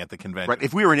balloting at the convention. Right.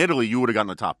 If we were in Italy, you would have gotten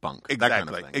the top bunk. Exactly. That kind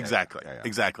of thing. Exactly. Yeah.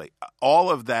 Exactly.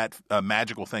 All of that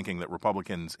magical thinking that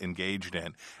Republicans engaged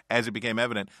in, as it became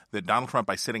evident that Donald Trump,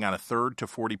 by sitting on 1/3 to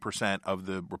 40% of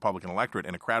the Republican electorate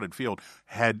in a crowded field,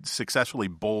 had successfully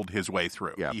bowled his way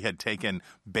through. Yeah. He had taken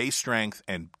base strength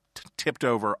and tipped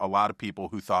over a lot of people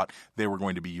who thought they were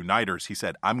going to be uniters. He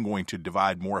said, I'm going to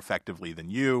divide more effectively than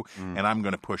you, and I'm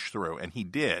going to push through. And he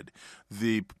did.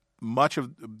 Much of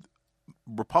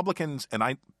Republicans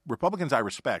I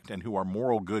respect and who are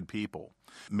moral good people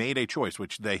made a choice,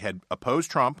 which they had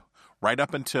opposed Trump right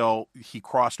up until he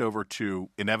crossed over to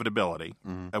inevitability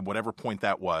at whatever point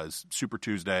that was, Super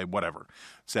Tuesday, whatever,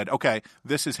 said, okay,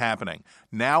 this is happening.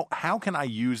 Now, how can I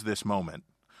use this moment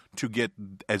to get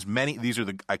as many – these are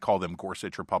I call them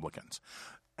Gorsuch Republicans.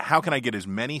 How can I get as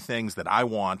many things that I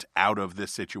want out of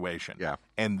this situation? Yeah.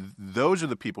 And those are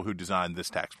the people who designed this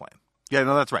tax plan. Yeah,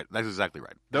 no, that's right. That's exactly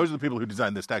right. Those are the people who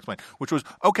designed this tax plan, which was,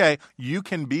 okay, you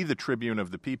can be the tribune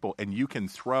of the people and you can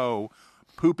throw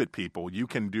poop at people. You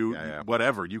can do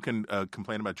whatever. You can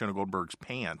complain about Jonah Goldberg's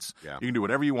pants. Yeah. You can do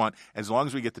whatever you want as long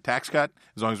as we get the tax cut,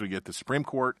 as long as we get the Supreme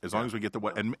Court, as long as we get the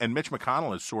what. And Mitch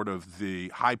McConnell is sort of the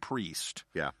high priest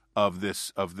of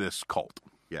this cult.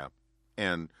 Yeah.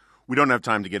 And we don't have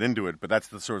time to get into it, but that's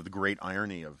the sort of the great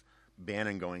irony of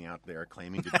Bannon going out there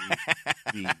claiming to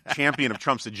be the champion of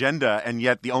Trump's agenda, and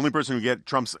yet the only person who get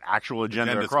Trump's actual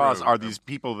agenda across are these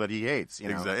people that he hates.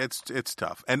 Exactly. It's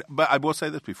tough. But I will say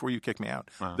this before you kick me out.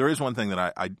 There is one thing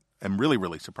that I am really,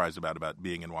 really surprised about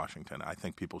being in Washington. I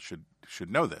think people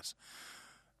should know this.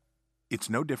 It's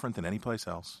no different than any place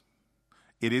else.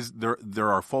 It is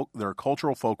there are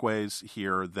cultural folkways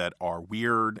here that are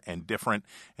weird and different,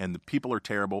 and the people are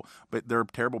terrible. But there are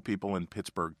terrible people in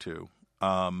Pittsburgh too.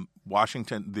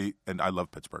 Washington, and I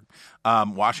love Pittsburgh.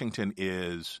 Washington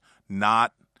is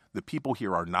not – the people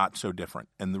here are not so different.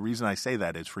 And the reason I say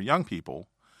that is for young people,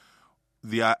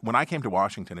 when I came to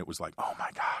Washington, it was like, oh my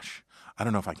gosh, I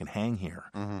don't know if I can hang here.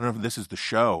 I don't know if this is the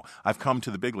show. I've come to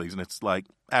the big leagues. And it's like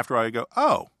after I go,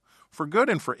 oh, for good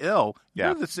and for ill,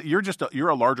 you're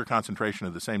a larger concentration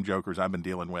of the same jokers I've been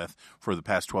dealing with for the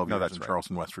past 12 years in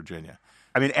Charleston, West Virginia.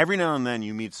 I mean, every now and then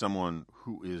you meet someone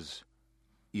who is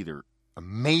either –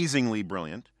 amazingly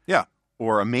brilliant,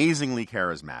 or amazingly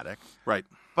charismatic, right?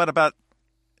 But about,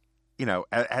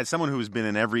 as someone who's been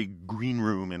in every green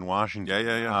room in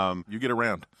Washington, you get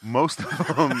around. Most of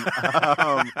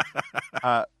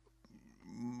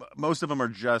them are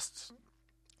just,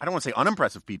 I don't want to say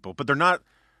unimpressive people, but they're not.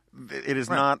 It is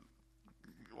not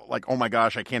like, oh my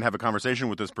gosh, I can't have a conversation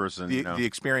with this person. The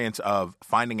experience of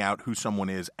finding out who someone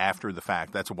is after the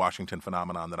fact, that's a Washington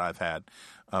phenomenon that I've had,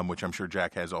 which I'm sure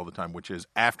Jack has all the time, which is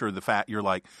after the fact, you're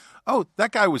like, oh,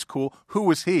 that guy was cool. Who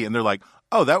was he? And they're like,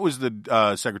 oh, that was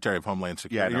the Secretary of Homeland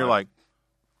Security. And you're like,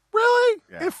 really?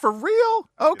 Yeah. For real?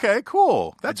 Okay,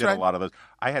 cool. That's a lot of those.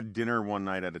 I had dinner one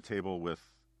night at a table with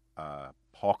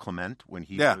Paul Clement when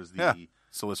he was the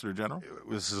Solicitor General? It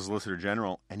was the Solicitor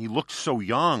General, and he looked so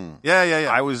young.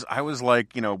 Yeah. I was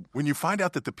like, when you find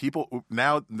out that the people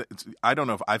now, I don't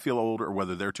know if I feel old or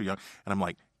whether they're too young, and I'm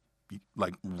like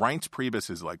Reince Priebus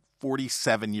is like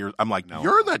 47 years. I'm like,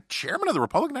 you're the chairman of the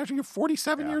Republican National. You're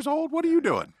 47 years old. What are you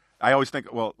doing? I always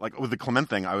think, well, like with the Clement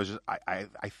thing, I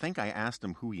think I asked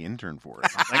him who he interned for or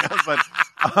something. But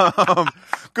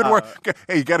good work.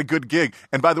 Hey, you got a good gig.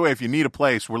 And by the way, if you need a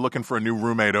place, we're looking for a new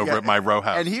roommate over at my row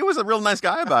house. And he was a real nice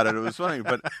guy about it. It was funny.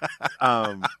 But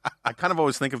I kind of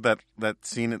always think of that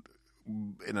scene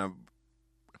in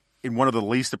one of the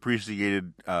least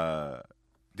appreciated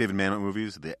David Mamet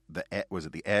movies. Was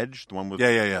it The Edge? The one with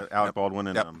Alec Baldwin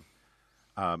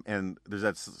and there's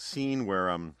that scene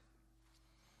where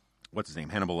what's his name?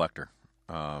 Hannibal Lecter.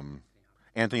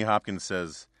 Anthony Hopkins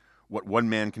says, what one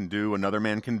man can do, another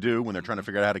man can do when they're trying to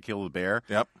figure out how to kill the bear.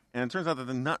 Yep. And it turns out that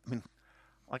they're not. I mean,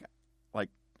 like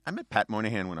I met Pat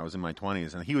Moynihan when I was in my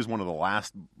 20s, and he was one of the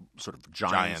last sort of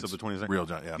giants of the 20th century. Real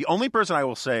giant, yeah. The only person I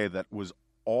will say that was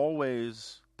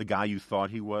always the guy you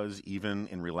thought he was, even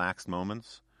in relaxed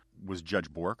moments, was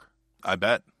Judge Bork. I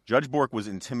bet. Judge Bork was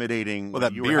intimidating. Well,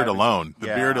 that beard alone. The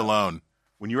beard alone.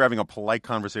 When you were having a polite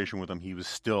conversation with him, he was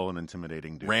still an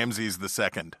intimidating dude. Ramses the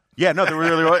Second. Yeah, no, there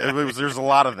really was. There's a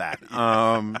lot of that.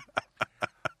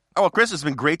 Well, Chris, it's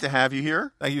been great to have you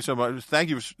here. Thank you so much. Thank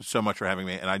you so much for having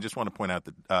me. And I just want to point out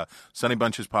that Sonny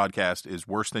Bunch's podcast is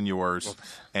worse than yours,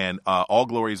 and all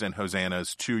glories and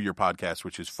hosannas to your podcast,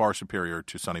 which is far superior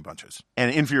to Sonny Bunch's.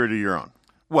 And inferior to your own.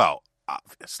 Well,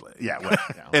 obviously. Yeah. Well,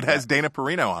 it has Dana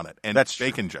Perino on it, and that's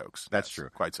bacon jokes. That's true.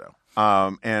 Quite so.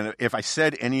 And if I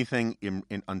said anything in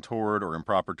untoward or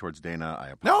improper towards Dana, I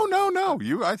apologize.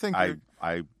 No. I think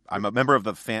I'm a member of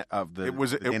the Dana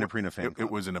Perino fan club. It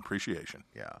was an appreciation.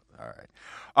 Yeah.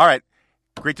 All right.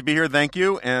 Great to be here. Thank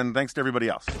you, and thanks to everybody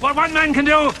else. What one man can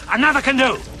do, another can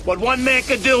do. What one man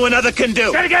can do, another can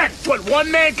do. Say it again. What one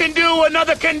man can do,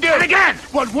 another can do. And again.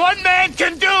 What one man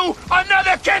can do,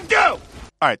 another can do. All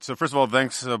right. So first of all,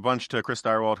 thanks a bunch to Chris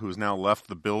Direwald, who's now left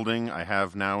the building. I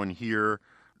have now in here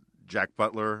Jack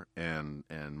Butler and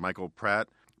Michael Pratt.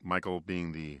 Michael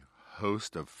being the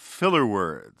host of Filler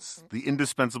Words, the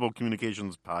indispensable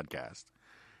communications podcast.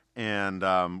 And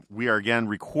we are again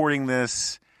recording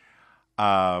this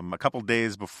a couple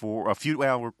days before, what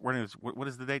is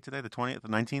the date today? The 20th, the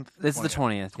 19th? It's the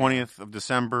 20th. 20th of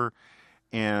December.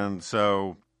 And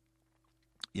so,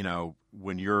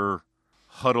 when you're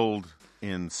huddled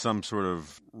in some sort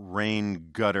of rain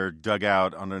gutter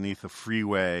dugout underneath a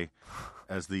freeway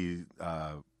as the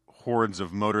hordes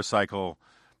of motorcycle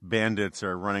bandits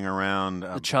are running around.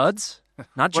 The Chuds?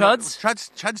 Not Chuds?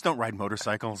 Chuds don't ride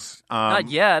motorcycles. Not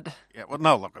yet. Yeah, well,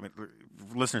 no, look,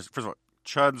 listeners, first of all,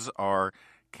 Chuds are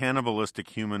cannibalistic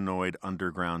humanoid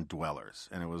underground dwellers.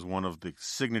 And it was one of the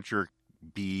signature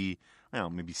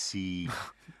maybe C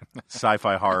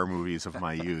sci-fi horror movies of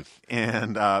my youth.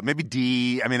 And maybe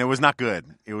D. I mean, it was not good.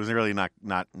 It was really not.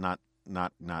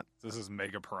 This is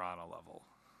Mega Piranha level.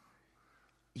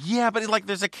 Yeah, but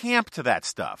there's a camp to that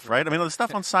stuff, right? I mean, the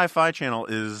stuff on Sci-Fi Channel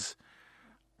is...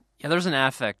 Yeah, there's an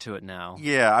affect to it now.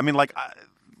 Yeah, I mean, like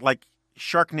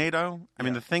Sharknado. I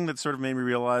mean, the thing that sort of made me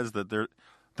realize that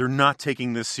they're not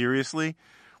taking this seriously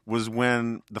was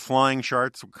when the flying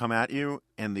sharks would come at you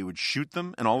and they would shoot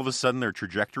them, and all of a sudden their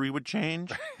trajectory would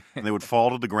change and they would fall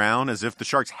to the ground as if the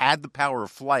sharks had the power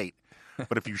of flight,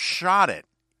 but if you shot it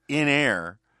in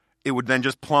air, it would then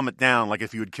just plummet down. Like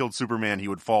if you had killed Superman, he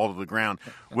would fall to the ground.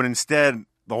 When instead,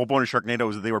 the whole point of Sharknado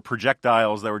was that they were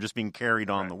projectiles that were just being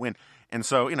carried on the wind. And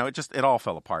so, it all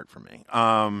fell apart for me.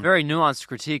 Very nuanced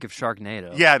critique of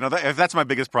Sharknado. Yeah, no, if that's my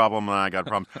biggest problem, then I got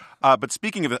problems. But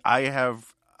speaking of it, I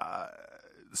have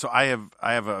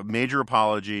a major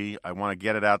apology. I want to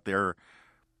get it out there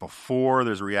before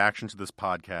there's a reaction to this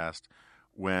podcast.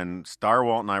 When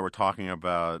Starwalt and I were talking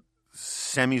about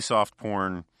semi-soft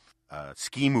porn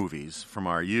ski movies from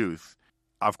our youth,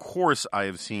 of course I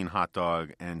have seen Hot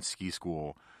Dog and Ski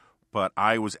School, but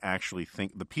I was actually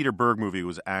the Peter Berg movie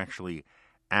was actually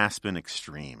Aspen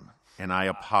Extreme, and I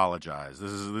apologize.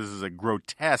 This is a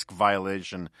grotesque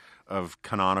violation of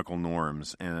canonical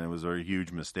norms, and it was a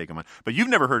huge mistake of mine. But you've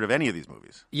never heard of any of these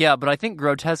movies. Yeah, but I think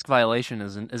grotesque violation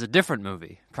is a different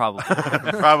movie, probably.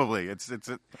 Probably.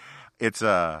 It's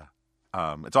also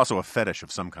a fetish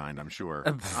of some kind, I'm sure.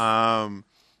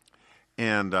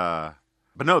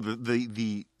 But no,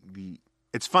 the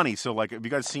it's funny. So, have you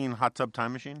guys seen Hot Tub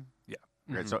Time Machine? Yeah.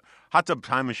 Right. So, Hot Tub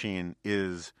Time Machine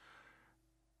is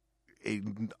a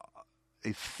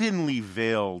thinly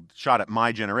veiled shot at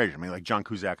my generation. I mean, John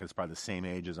Cusack is probably the same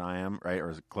age as I am, right, or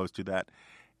is close to that,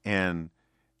 and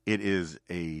it is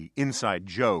a inside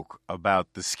joke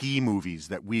about the ski movies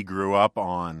that we grew up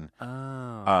on,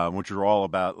 which were all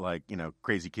about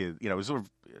crazy kids. It was sort of.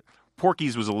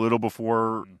 Porky's was a little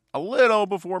before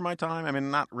my time. I mean,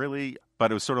 not really,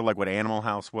 but it was sort of like what Animal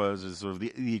House was, is sort of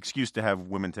the excuse to have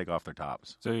women take off their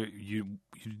tops. So you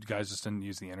guys just didn't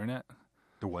use the internet?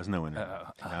 There was no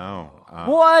internet. No.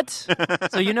 What?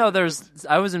 So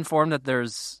I was informed that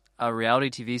there's a reality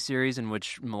TV series in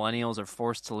which millennials are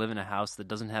forced to live in a house that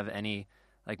doesn't have any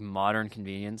modern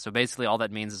convenience. So basically, all that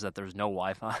means is that there's no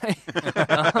Wi-Fi.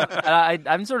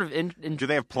 I'm sort of in. Do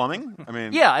they have plumbing? I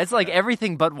mean, yeah, it's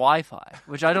everything but Wi-Fi,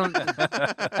 which I don't.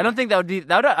 I don't think that would be.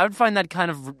 I would find that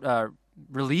kind of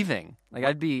relieving.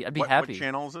 I'd be happy. What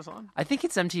channel is this on? I think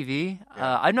it's MTV.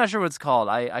 Yeah. I'm not sure what it's called.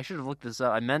 I should have looked this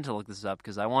up. I meant to look this up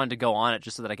because I wanted to go on it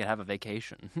just so that I could have a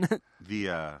vacation.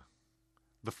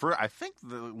 I think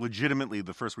legitimately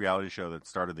the first reality show that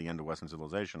started the end of Western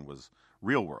civilization was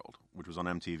Real World, which was on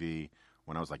MTV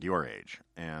when I was like your age.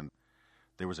 And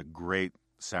there was a great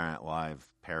Saturday Night Live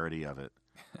parody of it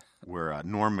where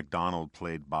Norm Macdonald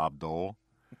played Bob Dole,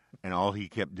 and all he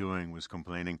kept doing was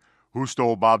complaining, "Who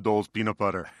stole Bob Dole's peanut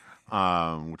butter?"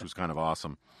 Which was kind of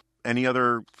awesome. Any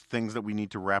other things that we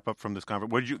need to wrap up from this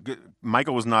conference?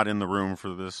 Michael was not in the room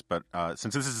for this, but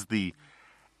since this is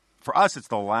for us, it's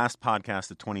the last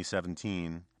podcast of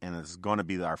 2017, and it's going to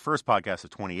be our first podcast of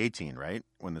 2018, right?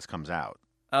 When this comes out.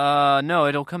 No,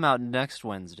 it'll come out next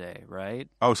Wednesday, right?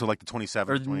 Oh, so like the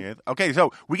 27th, 28th? Okay,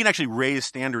 so we can actually raise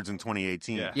standards in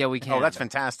 2018. Yeah, we can. Oh, that's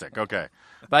fantastic. Okay.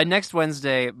 By next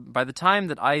Wednesday, by the time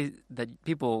that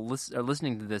people are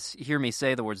listening to this hear me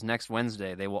say the words next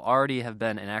Wednesday, they will already have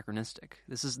been anachronistic.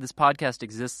 This podcast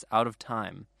exists out of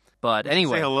time. But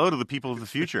anyway, say hello to the people of the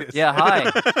future. Yeah,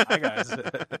 hi. Hi, guys.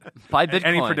 Buy Bitcoin.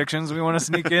 Any predictions we want to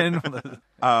sneak in?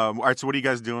 All right, so what are you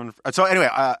guys doing? So anyway,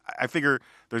 I figure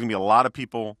there's going to be a lot of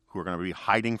people who are going to be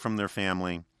hiding from their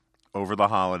family over the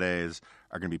holidays,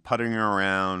 are going to be puttering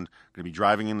around, going to be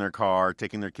driving in their car,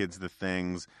 taking their kids to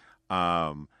things.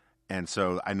 And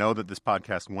so I know that this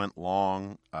podcast went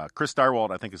long. Chris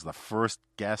Starwald, I think, is the first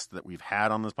guest that we've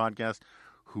had on this podcast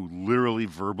who literally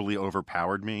verbally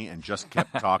overpowered me and just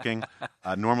kept talking.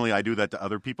 Normally I do that to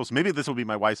other people. So maybe this will be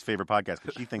my wife's favorite podcast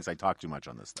because she thinks I talk too much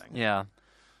on this thing. Yeah.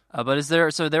 But there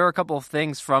were a couple of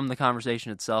things from the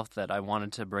conversation itself that I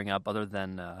wanted to bring up other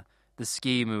than the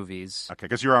ski movies. Okay,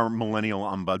 because you're our millennial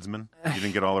ombudsman. You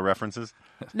didn't get all the references?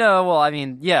 No, well, I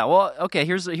mean, yeah. Well, okay,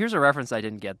 here's a reference I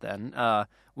didn't get then.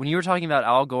 When you were talking about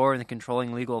Al Gore and the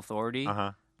controlling legal authority,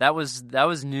 that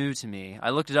was new to me.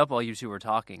 I looked it up while you two were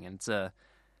talking, and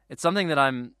it's something that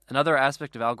another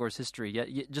aspect of Al Gore's history.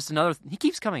 Yet just another. He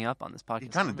keeps coming up on this podcast. He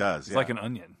kind of does. It's like an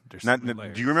onion. Now,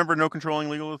 do you remember No Controlling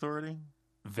Legal Authority?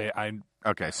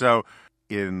 Okay, so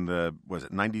in was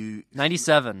it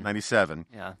 97? 97.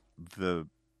 Yeah.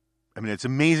 It's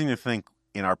amazing to think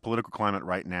in our political climate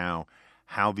right now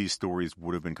how these stories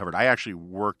would have been covered. I actually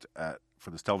worked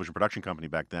for this television production company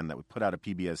back then that would put out a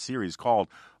PBS series called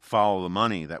Follow the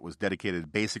Money that was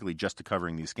dedicated basically just to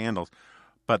covering these scandals.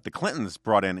 But the Clintons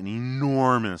brought in an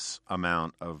enormous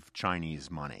amount of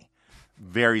Chinese money,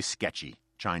 very sketchy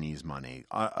Chinese money,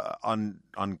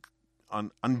 undocumented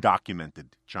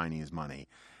Chinese money.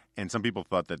 And some people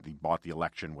thought that he bought the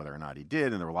election, whether or not he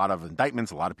did. And there were a lot of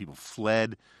indictments. A lot of people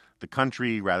fled the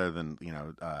country rather than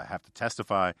have to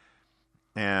testify.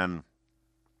 And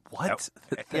what?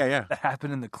 Yeah. That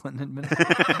happened in the Clinton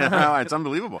administration? It's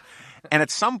unbelievable. And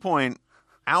at some point,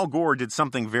 Al Gore did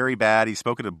something very bad. He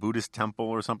spoke at a Buddhist temple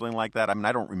or something like that. I mean,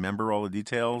 I don't remember all the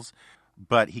details,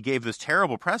 but he gave this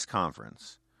terrible press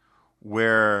conference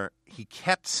where he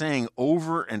kept saying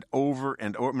over and over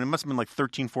and over. I mean, it must have been like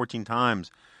 13, 14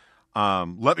 times.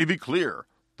 Let me be clear.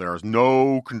 There's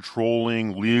no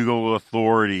controlling legal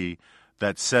authority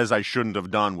that says I shouldn't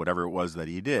have done whatever it was that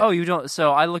he did. Oh, you don't?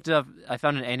 So I looked it up. I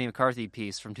found an Andy McCarthy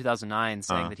piece from 2009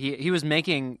 saying that he was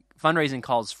making fundraising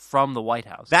calls from the White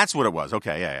House. That's what it was.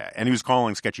 Okay, yeah. And he was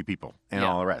calling sketchy people and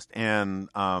all the rest. And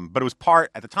but it was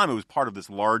at the time it was part of this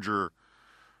larger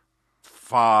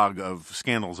fog of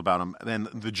scandals about him. And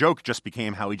the joke just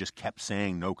became how he just kept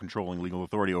saying no controlling legal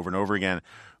authority over and over again,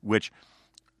 which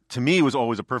to me was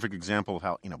always a perfect example of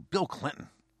how, Bill Clinton,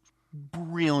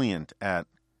 brilliant at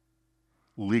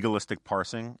legalistic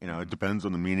parsing. It depends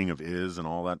on the meaning of is and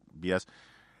all that BS.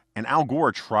 And Al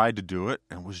Gore tried to do it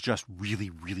and was just really,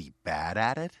 really bad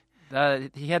at it.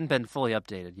 He hadn't been fully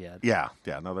updated yet. Yeah.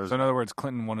 No, so in other words,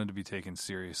 Clinton wanted to be taken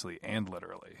seriously and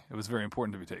literally. It was very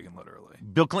important to be taken literally.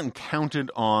 Bill Clinton counted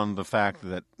on the fact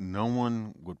that no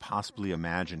one would possibly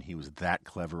imagine he was that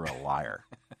clever a liar.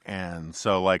 And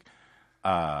so,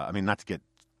 not to get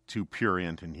too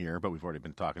prurient in here, but we've already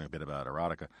been talking a bit about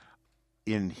erotica.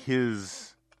 In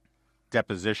his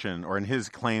deposition or in his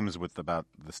claims about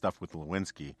the stuff with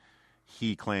Lewinsky,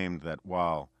 he claimed that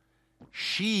while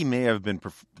she may have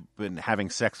been having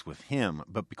sex with him,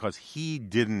 but because he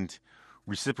didn't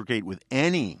reciprocate with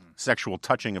any sexual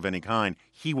touching of any kind,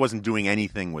 he wasn't doing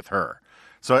anything with her.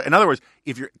 So, in other words,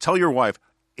 tell your wife,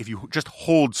 if you just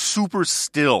hold super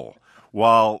still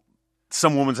while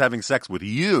some woman's having sex with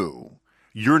you,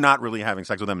 you're not really having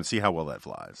sex with them, and see how well that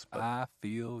flies. But I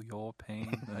feel your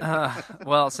pain.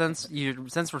 Well, since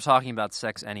we're talking about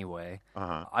sex anyway,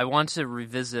 I want to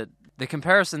revisit the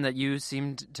comparison that you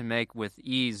seemed to make with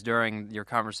ease during your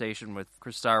conversation with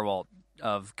Chris Starwalt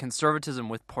of conservatism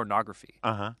with pornography.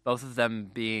 Both of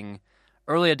them being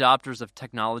early adopters of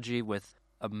technology with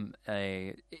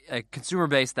a consumer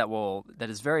base that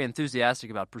is very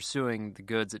enthusiastic about pursuing the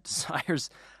goods it desires.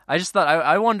 I just thought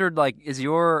I wondered, like, is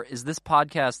this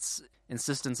podcast's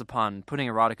insistence upon putting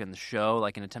erotica in the show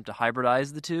like an attempt to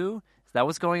hybridize the two? Is that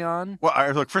what's going on?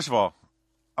 Well, look, first of all,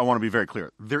 I want to be very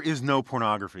clear. There is no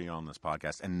pornography on this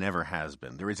podcast and never has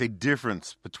been. There is a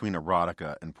difference between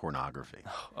erotica and pornography.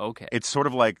 Okay. It's sort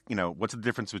of like, what's the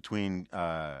difference between,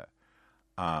 what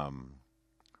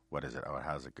is it? Oh,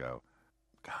 how does it go?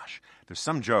 Gosh, there's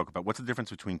some joke about what's the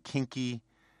difference between kinky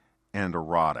and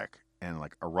erotic. And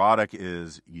like erotic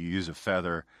is you use a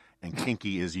feather and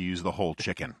kinky is you use the whole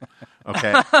chicken.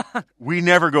 Okay? We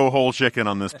never go whole chicken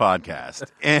on this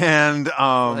podcast. And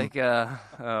not even going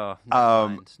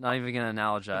to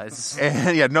analogize.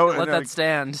 And, Let that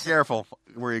stand. Careful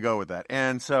where you go with that.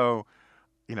 And so,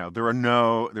 there's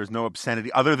no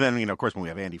obscenity other than, of course, when we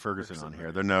have Andy Ferguson on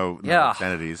here, there are no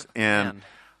obscenities. And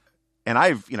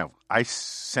I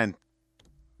sent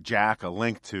Jack a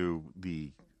link to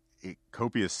the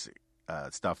copious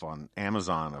stuff on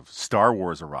Amazon of Star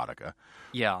Wars erotica.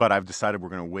 Yeah. But I've decided we're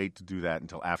going to wait to do that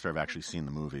until after I've actually seen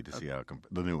the movie to see how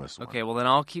the newest one. Okay, well then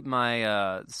I'll keep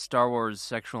my Star Wars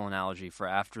sexual analogy for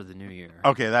after the new year.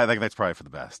 Okay, that's probably for the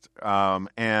best.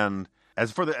 And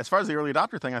as far as the early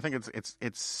adopter thing, I think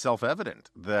it's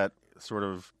self-evident that sort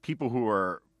of people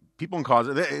in cause,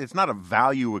 it's not a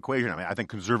value equation. I mean, I think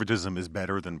conservatism is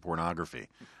better than pornography,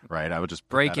 right? I would just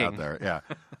put that out there. Yeah.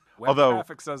 Web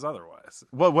traffic says otherwise.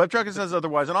 Well, web traffic says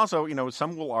otherwise. And also,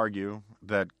 some will argue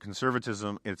that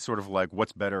conservatism, it's sort of like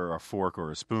what's better, a fork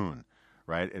or a spoon,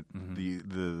 right?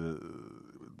 The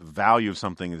value of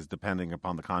something is depending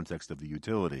upon the context of the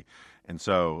utility. And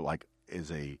so, like,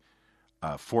 is a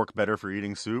fork better for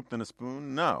eating soup than a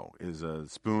spoon? No. Is a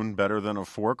spoon better than a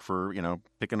fork for,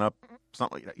 picking up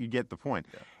something? You get the point.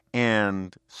 Yeah.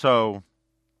 And so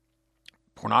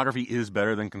pornography is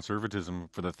better than conservatism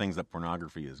for the things that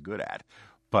pornography is good at.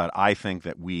 But I think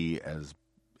that we, as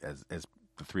the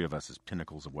three of us as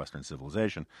pinnacles of Western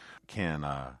civilization, can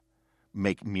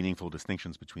make meaningful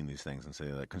distinctions between these things and say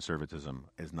that conservatism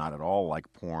is not at all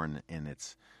like porn in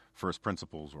its first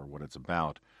principles or what it's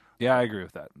about. Yeah, I agree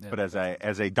with that. Yeah, but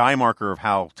as a die marker of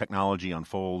how technology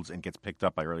unfolds and gets picked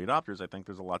up by early adopters, I think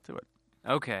there's a lot to it.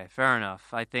 Okay, fair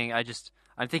enough. I'm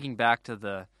thinking back to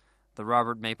the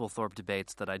Robert Mapplethorpe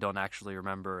debates that I don't actually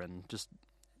remember, and just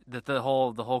that the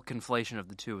whole conflation of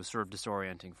the two was sort of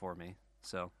disorienting for me.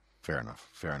 So fair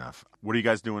enough. What are you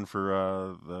guys doing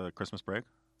for the Christmas break?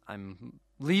 I'm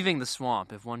leaving the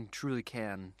swamp, if one truly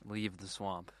can leave the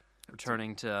swamp,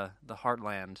 returning to the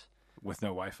heartland with no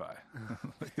Wi-Fi.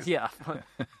 Yeah,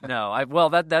 no.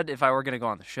 That if I were going to go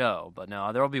on the show, but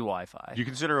no, there will be Wi-Fi. Do you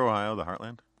consider Ohio the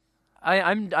heartland?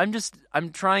 I'm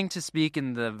trying to speak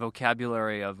in the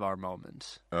vocabulary of our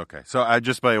moment. Okay. So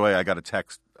by the way, I got a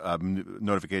text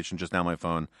notification just now on my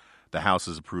phone. The House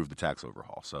has approved the tax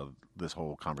overhaul. So this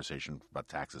whole conversation about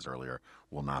taxes earlier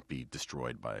will not be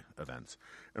destroyed by events.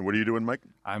 And what are you doing, Mike?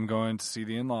 I'm going to see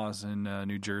the in-laws in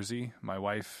New Jersey. My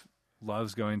wife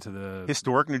loves going to the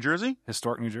historic New Jersey.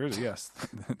 Historic New Jersey, yes,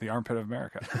 the armpit of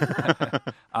America.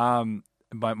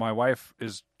 But my wife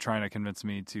is trying to convince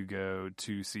me to go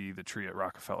to see the tree at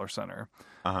Rockefeller Center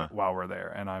while we're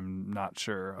there, and I'm not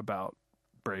sure about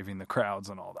braving the crowds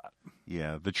and all that.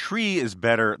 Yeah, the tree is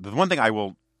better. The one thing I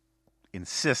will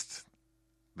insist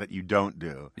that you don't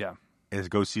do is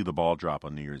go see the ball drop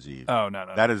on New Year's Eve. Oh, no.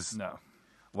 That is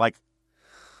like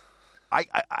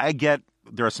I get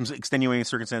there are some extenuating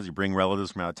circumstances. You bring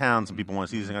relatives from out of town. Some people want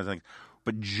to see these things.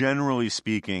 But generally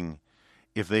speaking,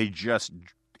 if they just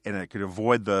and it could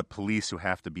avoid the police who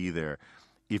have to be there,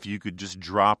 if you could just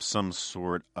drop some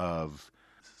sort of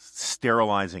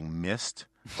sterilizing mist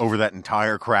over that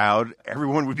entire crowd,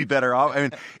 everyone would be better off. I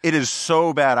mean, it is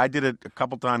so bad. I did it a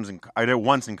couple times. I did it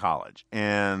once in college,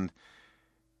 and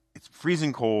it's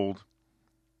freezing cold.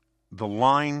 The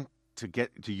line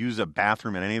to use a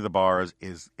bathroom at any of the bars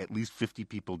is at least 50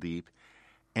 people deep,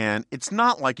 and it's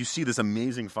not like you see this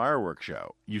amazing fireworks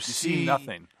show. You see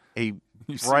nothing. A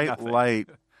bright light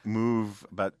move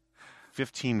about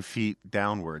 15 feet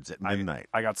downwards at midnight.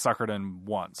 I got suckered in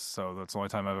once, so that's the only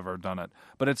time I've ever done it.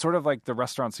 But it's sort of like the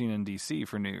restaurant scene in D.C.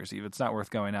 for New Year's Eve. It's not worth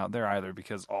going out there either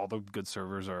because all the good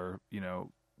servers are,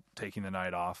 taking the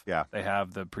night off. Yeah. They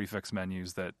have the prefix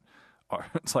menus that are,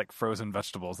 it's like frozen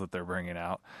vegetables that they're bringing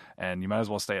out, and you might as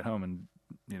well stay at home and,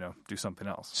 do something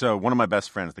else. So one of my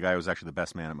best friends, the guy who was actually the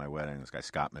best man at my wedding, this guy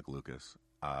Scott McLucas,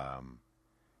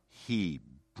 he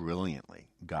brilliantly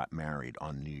got married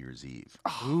on New Year's Eve.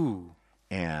 Ooh.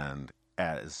 And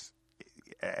as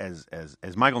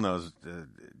Michael knows,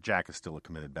 Jack is still a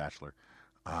committed bachelor.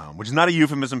 which is not a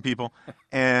euphemism, people.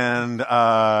 And there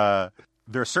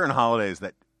are certain holidays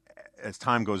that, as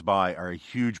time goes by, are a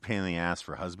huge pain in the ass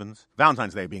for husbands.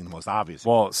 Valentine's Day being the most obvious.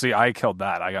 Well, see, I killed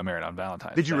that. I got married on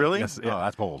Valentine's Day. Did you really? Yes. Oh,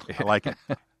 that's bold. I like it.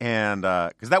 And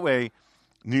because that way,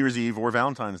 New Year's Eve or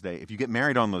Valentine's Day, if you get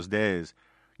married on those days,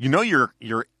 you know you're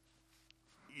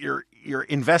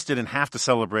invested and have to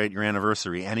celebrate your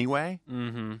anniversary anyway.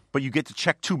 Mm-hmm. But you get to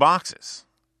check 2 boxes.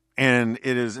 And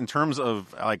it is, in terms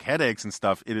of like headaches and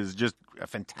stuff, it is just a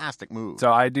fantastic move.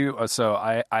 So I do. So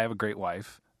I have a great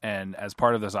wife, and as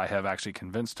part of this, I have actually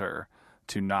convinced her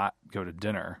to not go to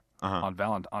dinner on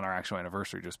our actual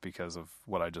anniversary, just because of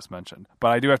what I just mentioned.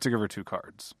 But I do have to give her 2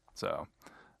 cards. So,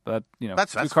 but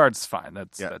that's 2 cards is fine.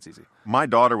 That's easy. My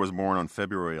daughter was born on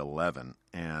February 11,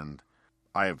 and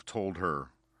I have told her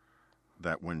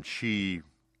that when she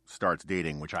starts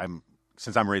dating, which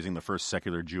since I'm raising the first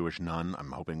secular Jewish nun,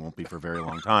 I'm hoping won't be for a very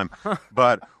long time.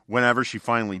 But whenever she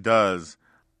finally does,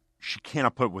 she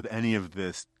cannot put up with any of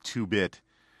this 2-bit,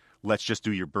 let's just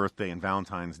do your birthday and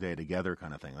Valentine's Day together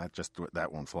kind of thing.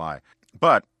 That won't fly.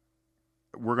 But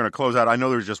we're going to close out. I know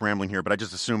there's just rambling here, but I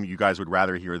just assume you guys would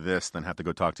rather hear this than have to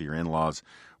go talk to your in-laws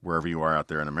wherever you are out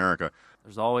there in America.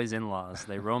 There's always in-laws.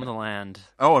 They roam the land.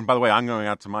 Oh, and by the way, I'm going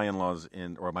out to my in-laws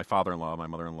or my father-in-law. My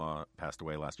mother-in-law passed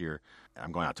away last year.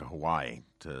 I'm going out to Hawaii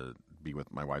to be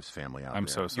with my wife's family out there. I'm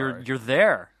so sorry. You're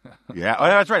there. Yeah, oh,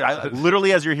 that's right.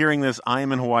 Literally, as you're hearing this, I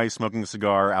am in Hawaii smoking a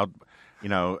cigar out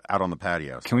on the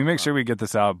patio. Can we make sure we get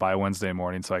this out by Wednesday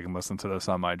morning so I can listen to this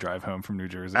on my drive home from New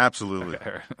Jersey? Absolutely.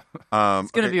 Okay.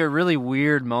 It's going to be a really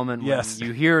weird moment when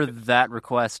you hear that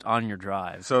request on your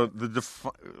drive. So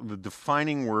the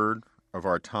defining word of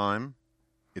our time,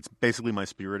 it's basically my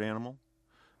spirit animal.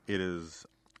 It is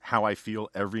how I feel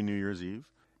every New Year's Eve,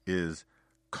 is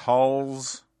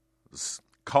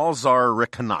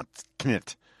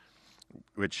Kalsariknat,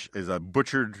 which is a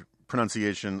butchered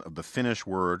pronunciation of the Finnish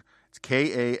word. It's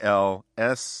Kalsarika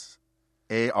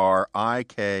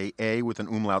with an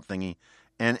umlaut thingy,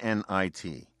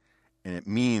 NNIT. And it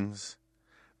means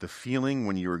the feeling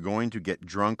when you are going to get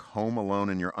drunk home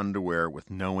alone in your underwear with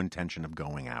no intention of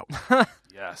going out.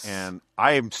 Yes. And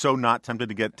I am so not tempted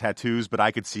to get tattoos, but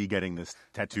I could see getting this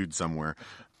tattooed somewhere.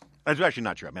 That's actually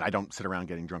not true. I mean, I don't sit around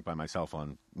getting drunk by myself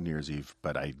on New Year's Eve,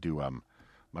 but I do.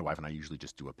 My wife and I usually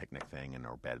just do a picnic thing in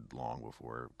our bed long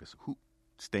before, because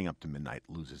staying up to midnight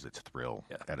loses its thrill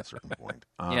at a certain point.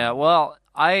 Yeah, well,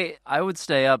 I would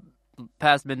stay up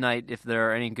past midnight if there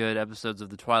are any good episodes of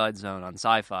The Twilight Zone on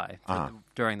Sci-Fi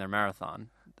during their marathon.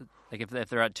 Like if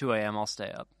they're at 2 a.m., I'll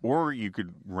stay up. Or you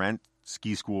could rent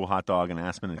Ski School, Hot Dog, and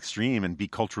Aspen Extreme and be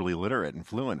culturally literate and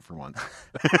fluent for once.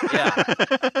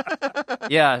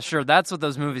 Yeah, sure. That's what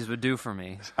those movies would do for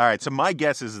me. All right. So my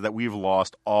guess is that we've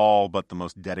lost all but the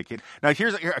most dedicated. Now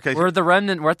okay. We're the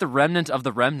remnant. We're at the remnant of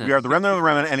the remnant. We are the remnant of the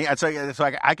remnant, and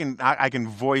so I can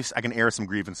air some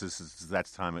grievances.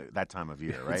 That time of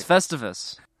year, right? It's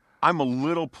Festivus. I'm a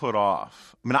little put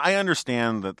off. I mean, I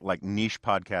understand that like niche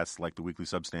podcasts like the Weekly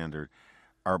Substandard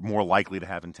are more likely to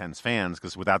have intense fans,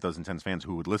 because without those intense fans,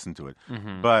 who would listen to it?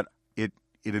 Mm-hmm. But it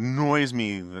annoys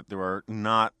me that there are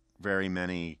not very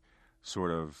many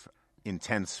sort of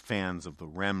intense fans of the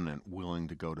remnant willing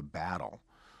to go to battle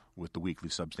with the Weekly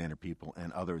Substandard people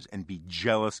and others and be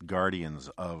jealous guardians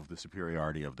of the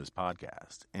superiority of this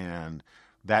podcast. And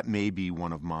that may be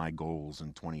one of my goals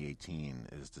in 2018,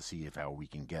 is to see how we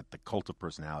can get the cult of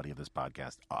personality of this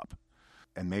podcast up.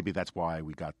 And maybe that's why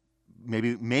we got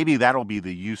maybe that'll be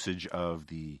the usage of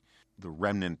the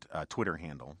Remnant Twitter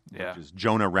handle, which is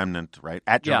Jonah Remnant, right?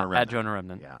 At Jonah Remnant. At Jonah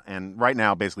Remnant. Yeah, and right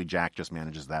now, basically, Jack just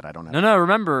manages that. I don't know. No,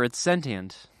 remember, it's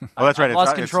sentient. Oh, that's right. I've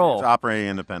lost control. It's operating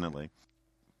independently.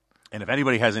 And if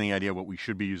anybody has any idea what we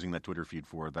should be using that Twitter feed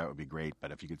for, that would be great.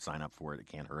 But if you could sign up for it, it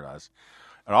can't hurt us.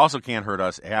 It also can't hurt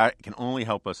us. It can only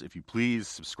help us if you please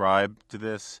subscribe to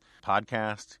this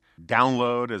podcast.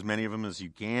 Download as many of them as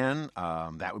you can.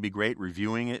 That would be great.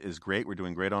 Reviewing it is great. We're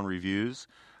doing great on reviews.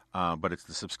 But it's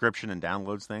the subscription and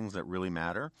downloads things that really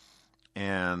matter.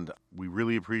 And we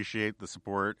really appreciate the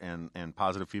support and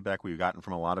positive feedback we've gotten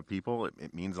from a lot of people.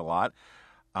 It means a lot.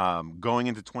 Going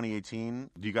into 2018,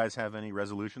 do you guys have any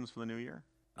resolutions for the new year?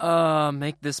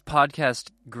 Make this podcast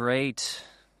great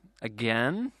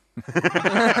again.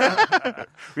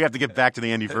 We have to get back to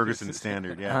the Andy Ferguson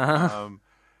standard. Yeah.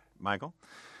 Michael?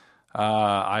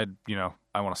 I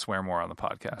want to swear more on the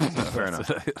podcast. Fair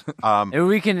enough. Maybe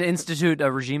we can institute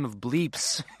a regime of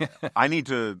bleeps.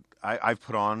 I've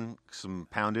put on some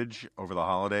poundage over the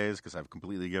holidays because I've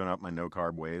completely given up my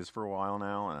no-carb ways for a while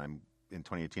now, and in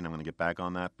 2018 I'm going to get back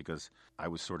on that because I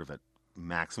was sort of at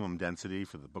maximum density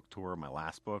for the book tour of my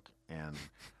last book, and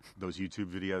those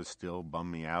YouTube videos still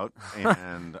bum me out.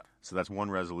 And so that's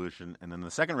one resolution. And then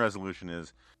the second resolution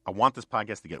is I want this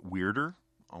podcast to get weirder.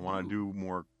 I want to do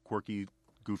more quirky,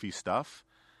 goofy stuff.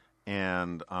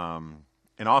 And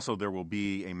also there will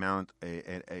be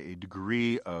a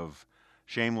degree of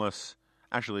shameless,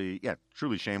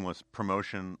 truly shameless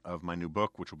promotion of my new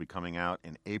book, which will be coming out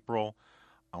in April.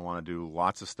 I want to do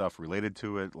lots of stuff related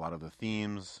to it, a lot of the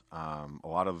themes, I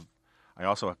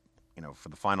also, for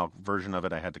the final version of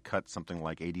it, I had to cut something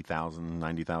like 80,000,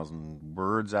 90,000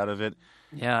 words out of it.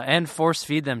 Yeah, and force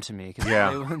feed them to me because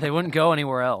Yeah. they wouldn't go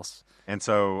anywhere else. And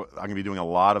so I'm going to be doing a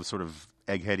lot of sort of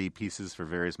eggheady pieces for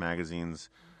various magazines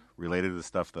related to the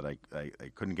stuff that I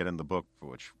couldn't get in the book,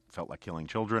 which felt like killing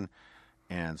children.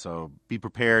 And so be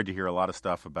prepared to hear a lot of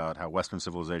stuff about how Western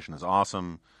civilization is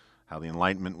awesome, how the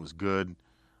Enlightenment was good,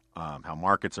 how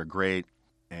markets are great,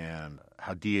 and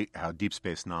how Deep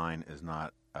Space Nine is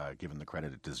not given the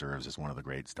credit it deserves as one of the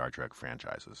great Star Trek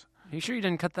franchises. Are you sure you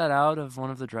didn't cut that out of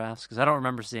one of the drafts? Because I don't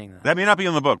remember seeing that. That may not be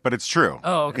in the book, but it's true.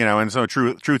 Oh, okay. And so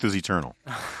truth is eternal.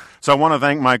 So I want to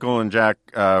thank Michael and Jack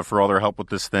for all their help with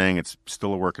this thing. It's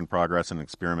still a work in progress and an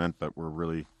experiment, but we're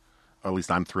really, at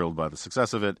least I'm thrilled by the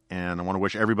success of it. And I want to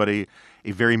wish everybody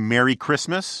a very Merry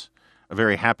Christmas, a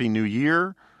very Happy New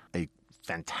Year, a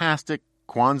fantastic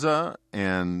Kwanzaa,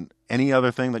 and any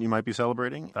other thing that you might be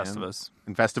celebrating. Festivus.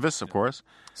 And Festivus, of course.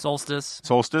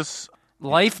 Solstice.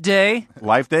 Life Day.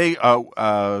 Life Day. Is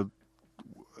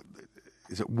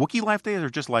it Wookiee Life Day or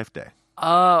just Life Day?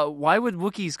 Why would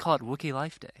Wookiees call it Wookiee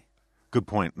Life Day? Good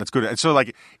point. That's good. So,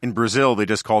 like in Brazil, they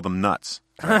just call them nuts.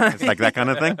 Right? It's like that kind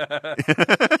of thing.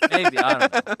 Maybe. I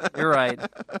don't know. You're right.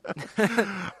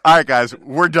 All right, guys,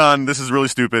 we're done. This is really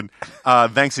stupid.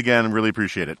 Thanks again. Really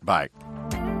appreciate it. Bye.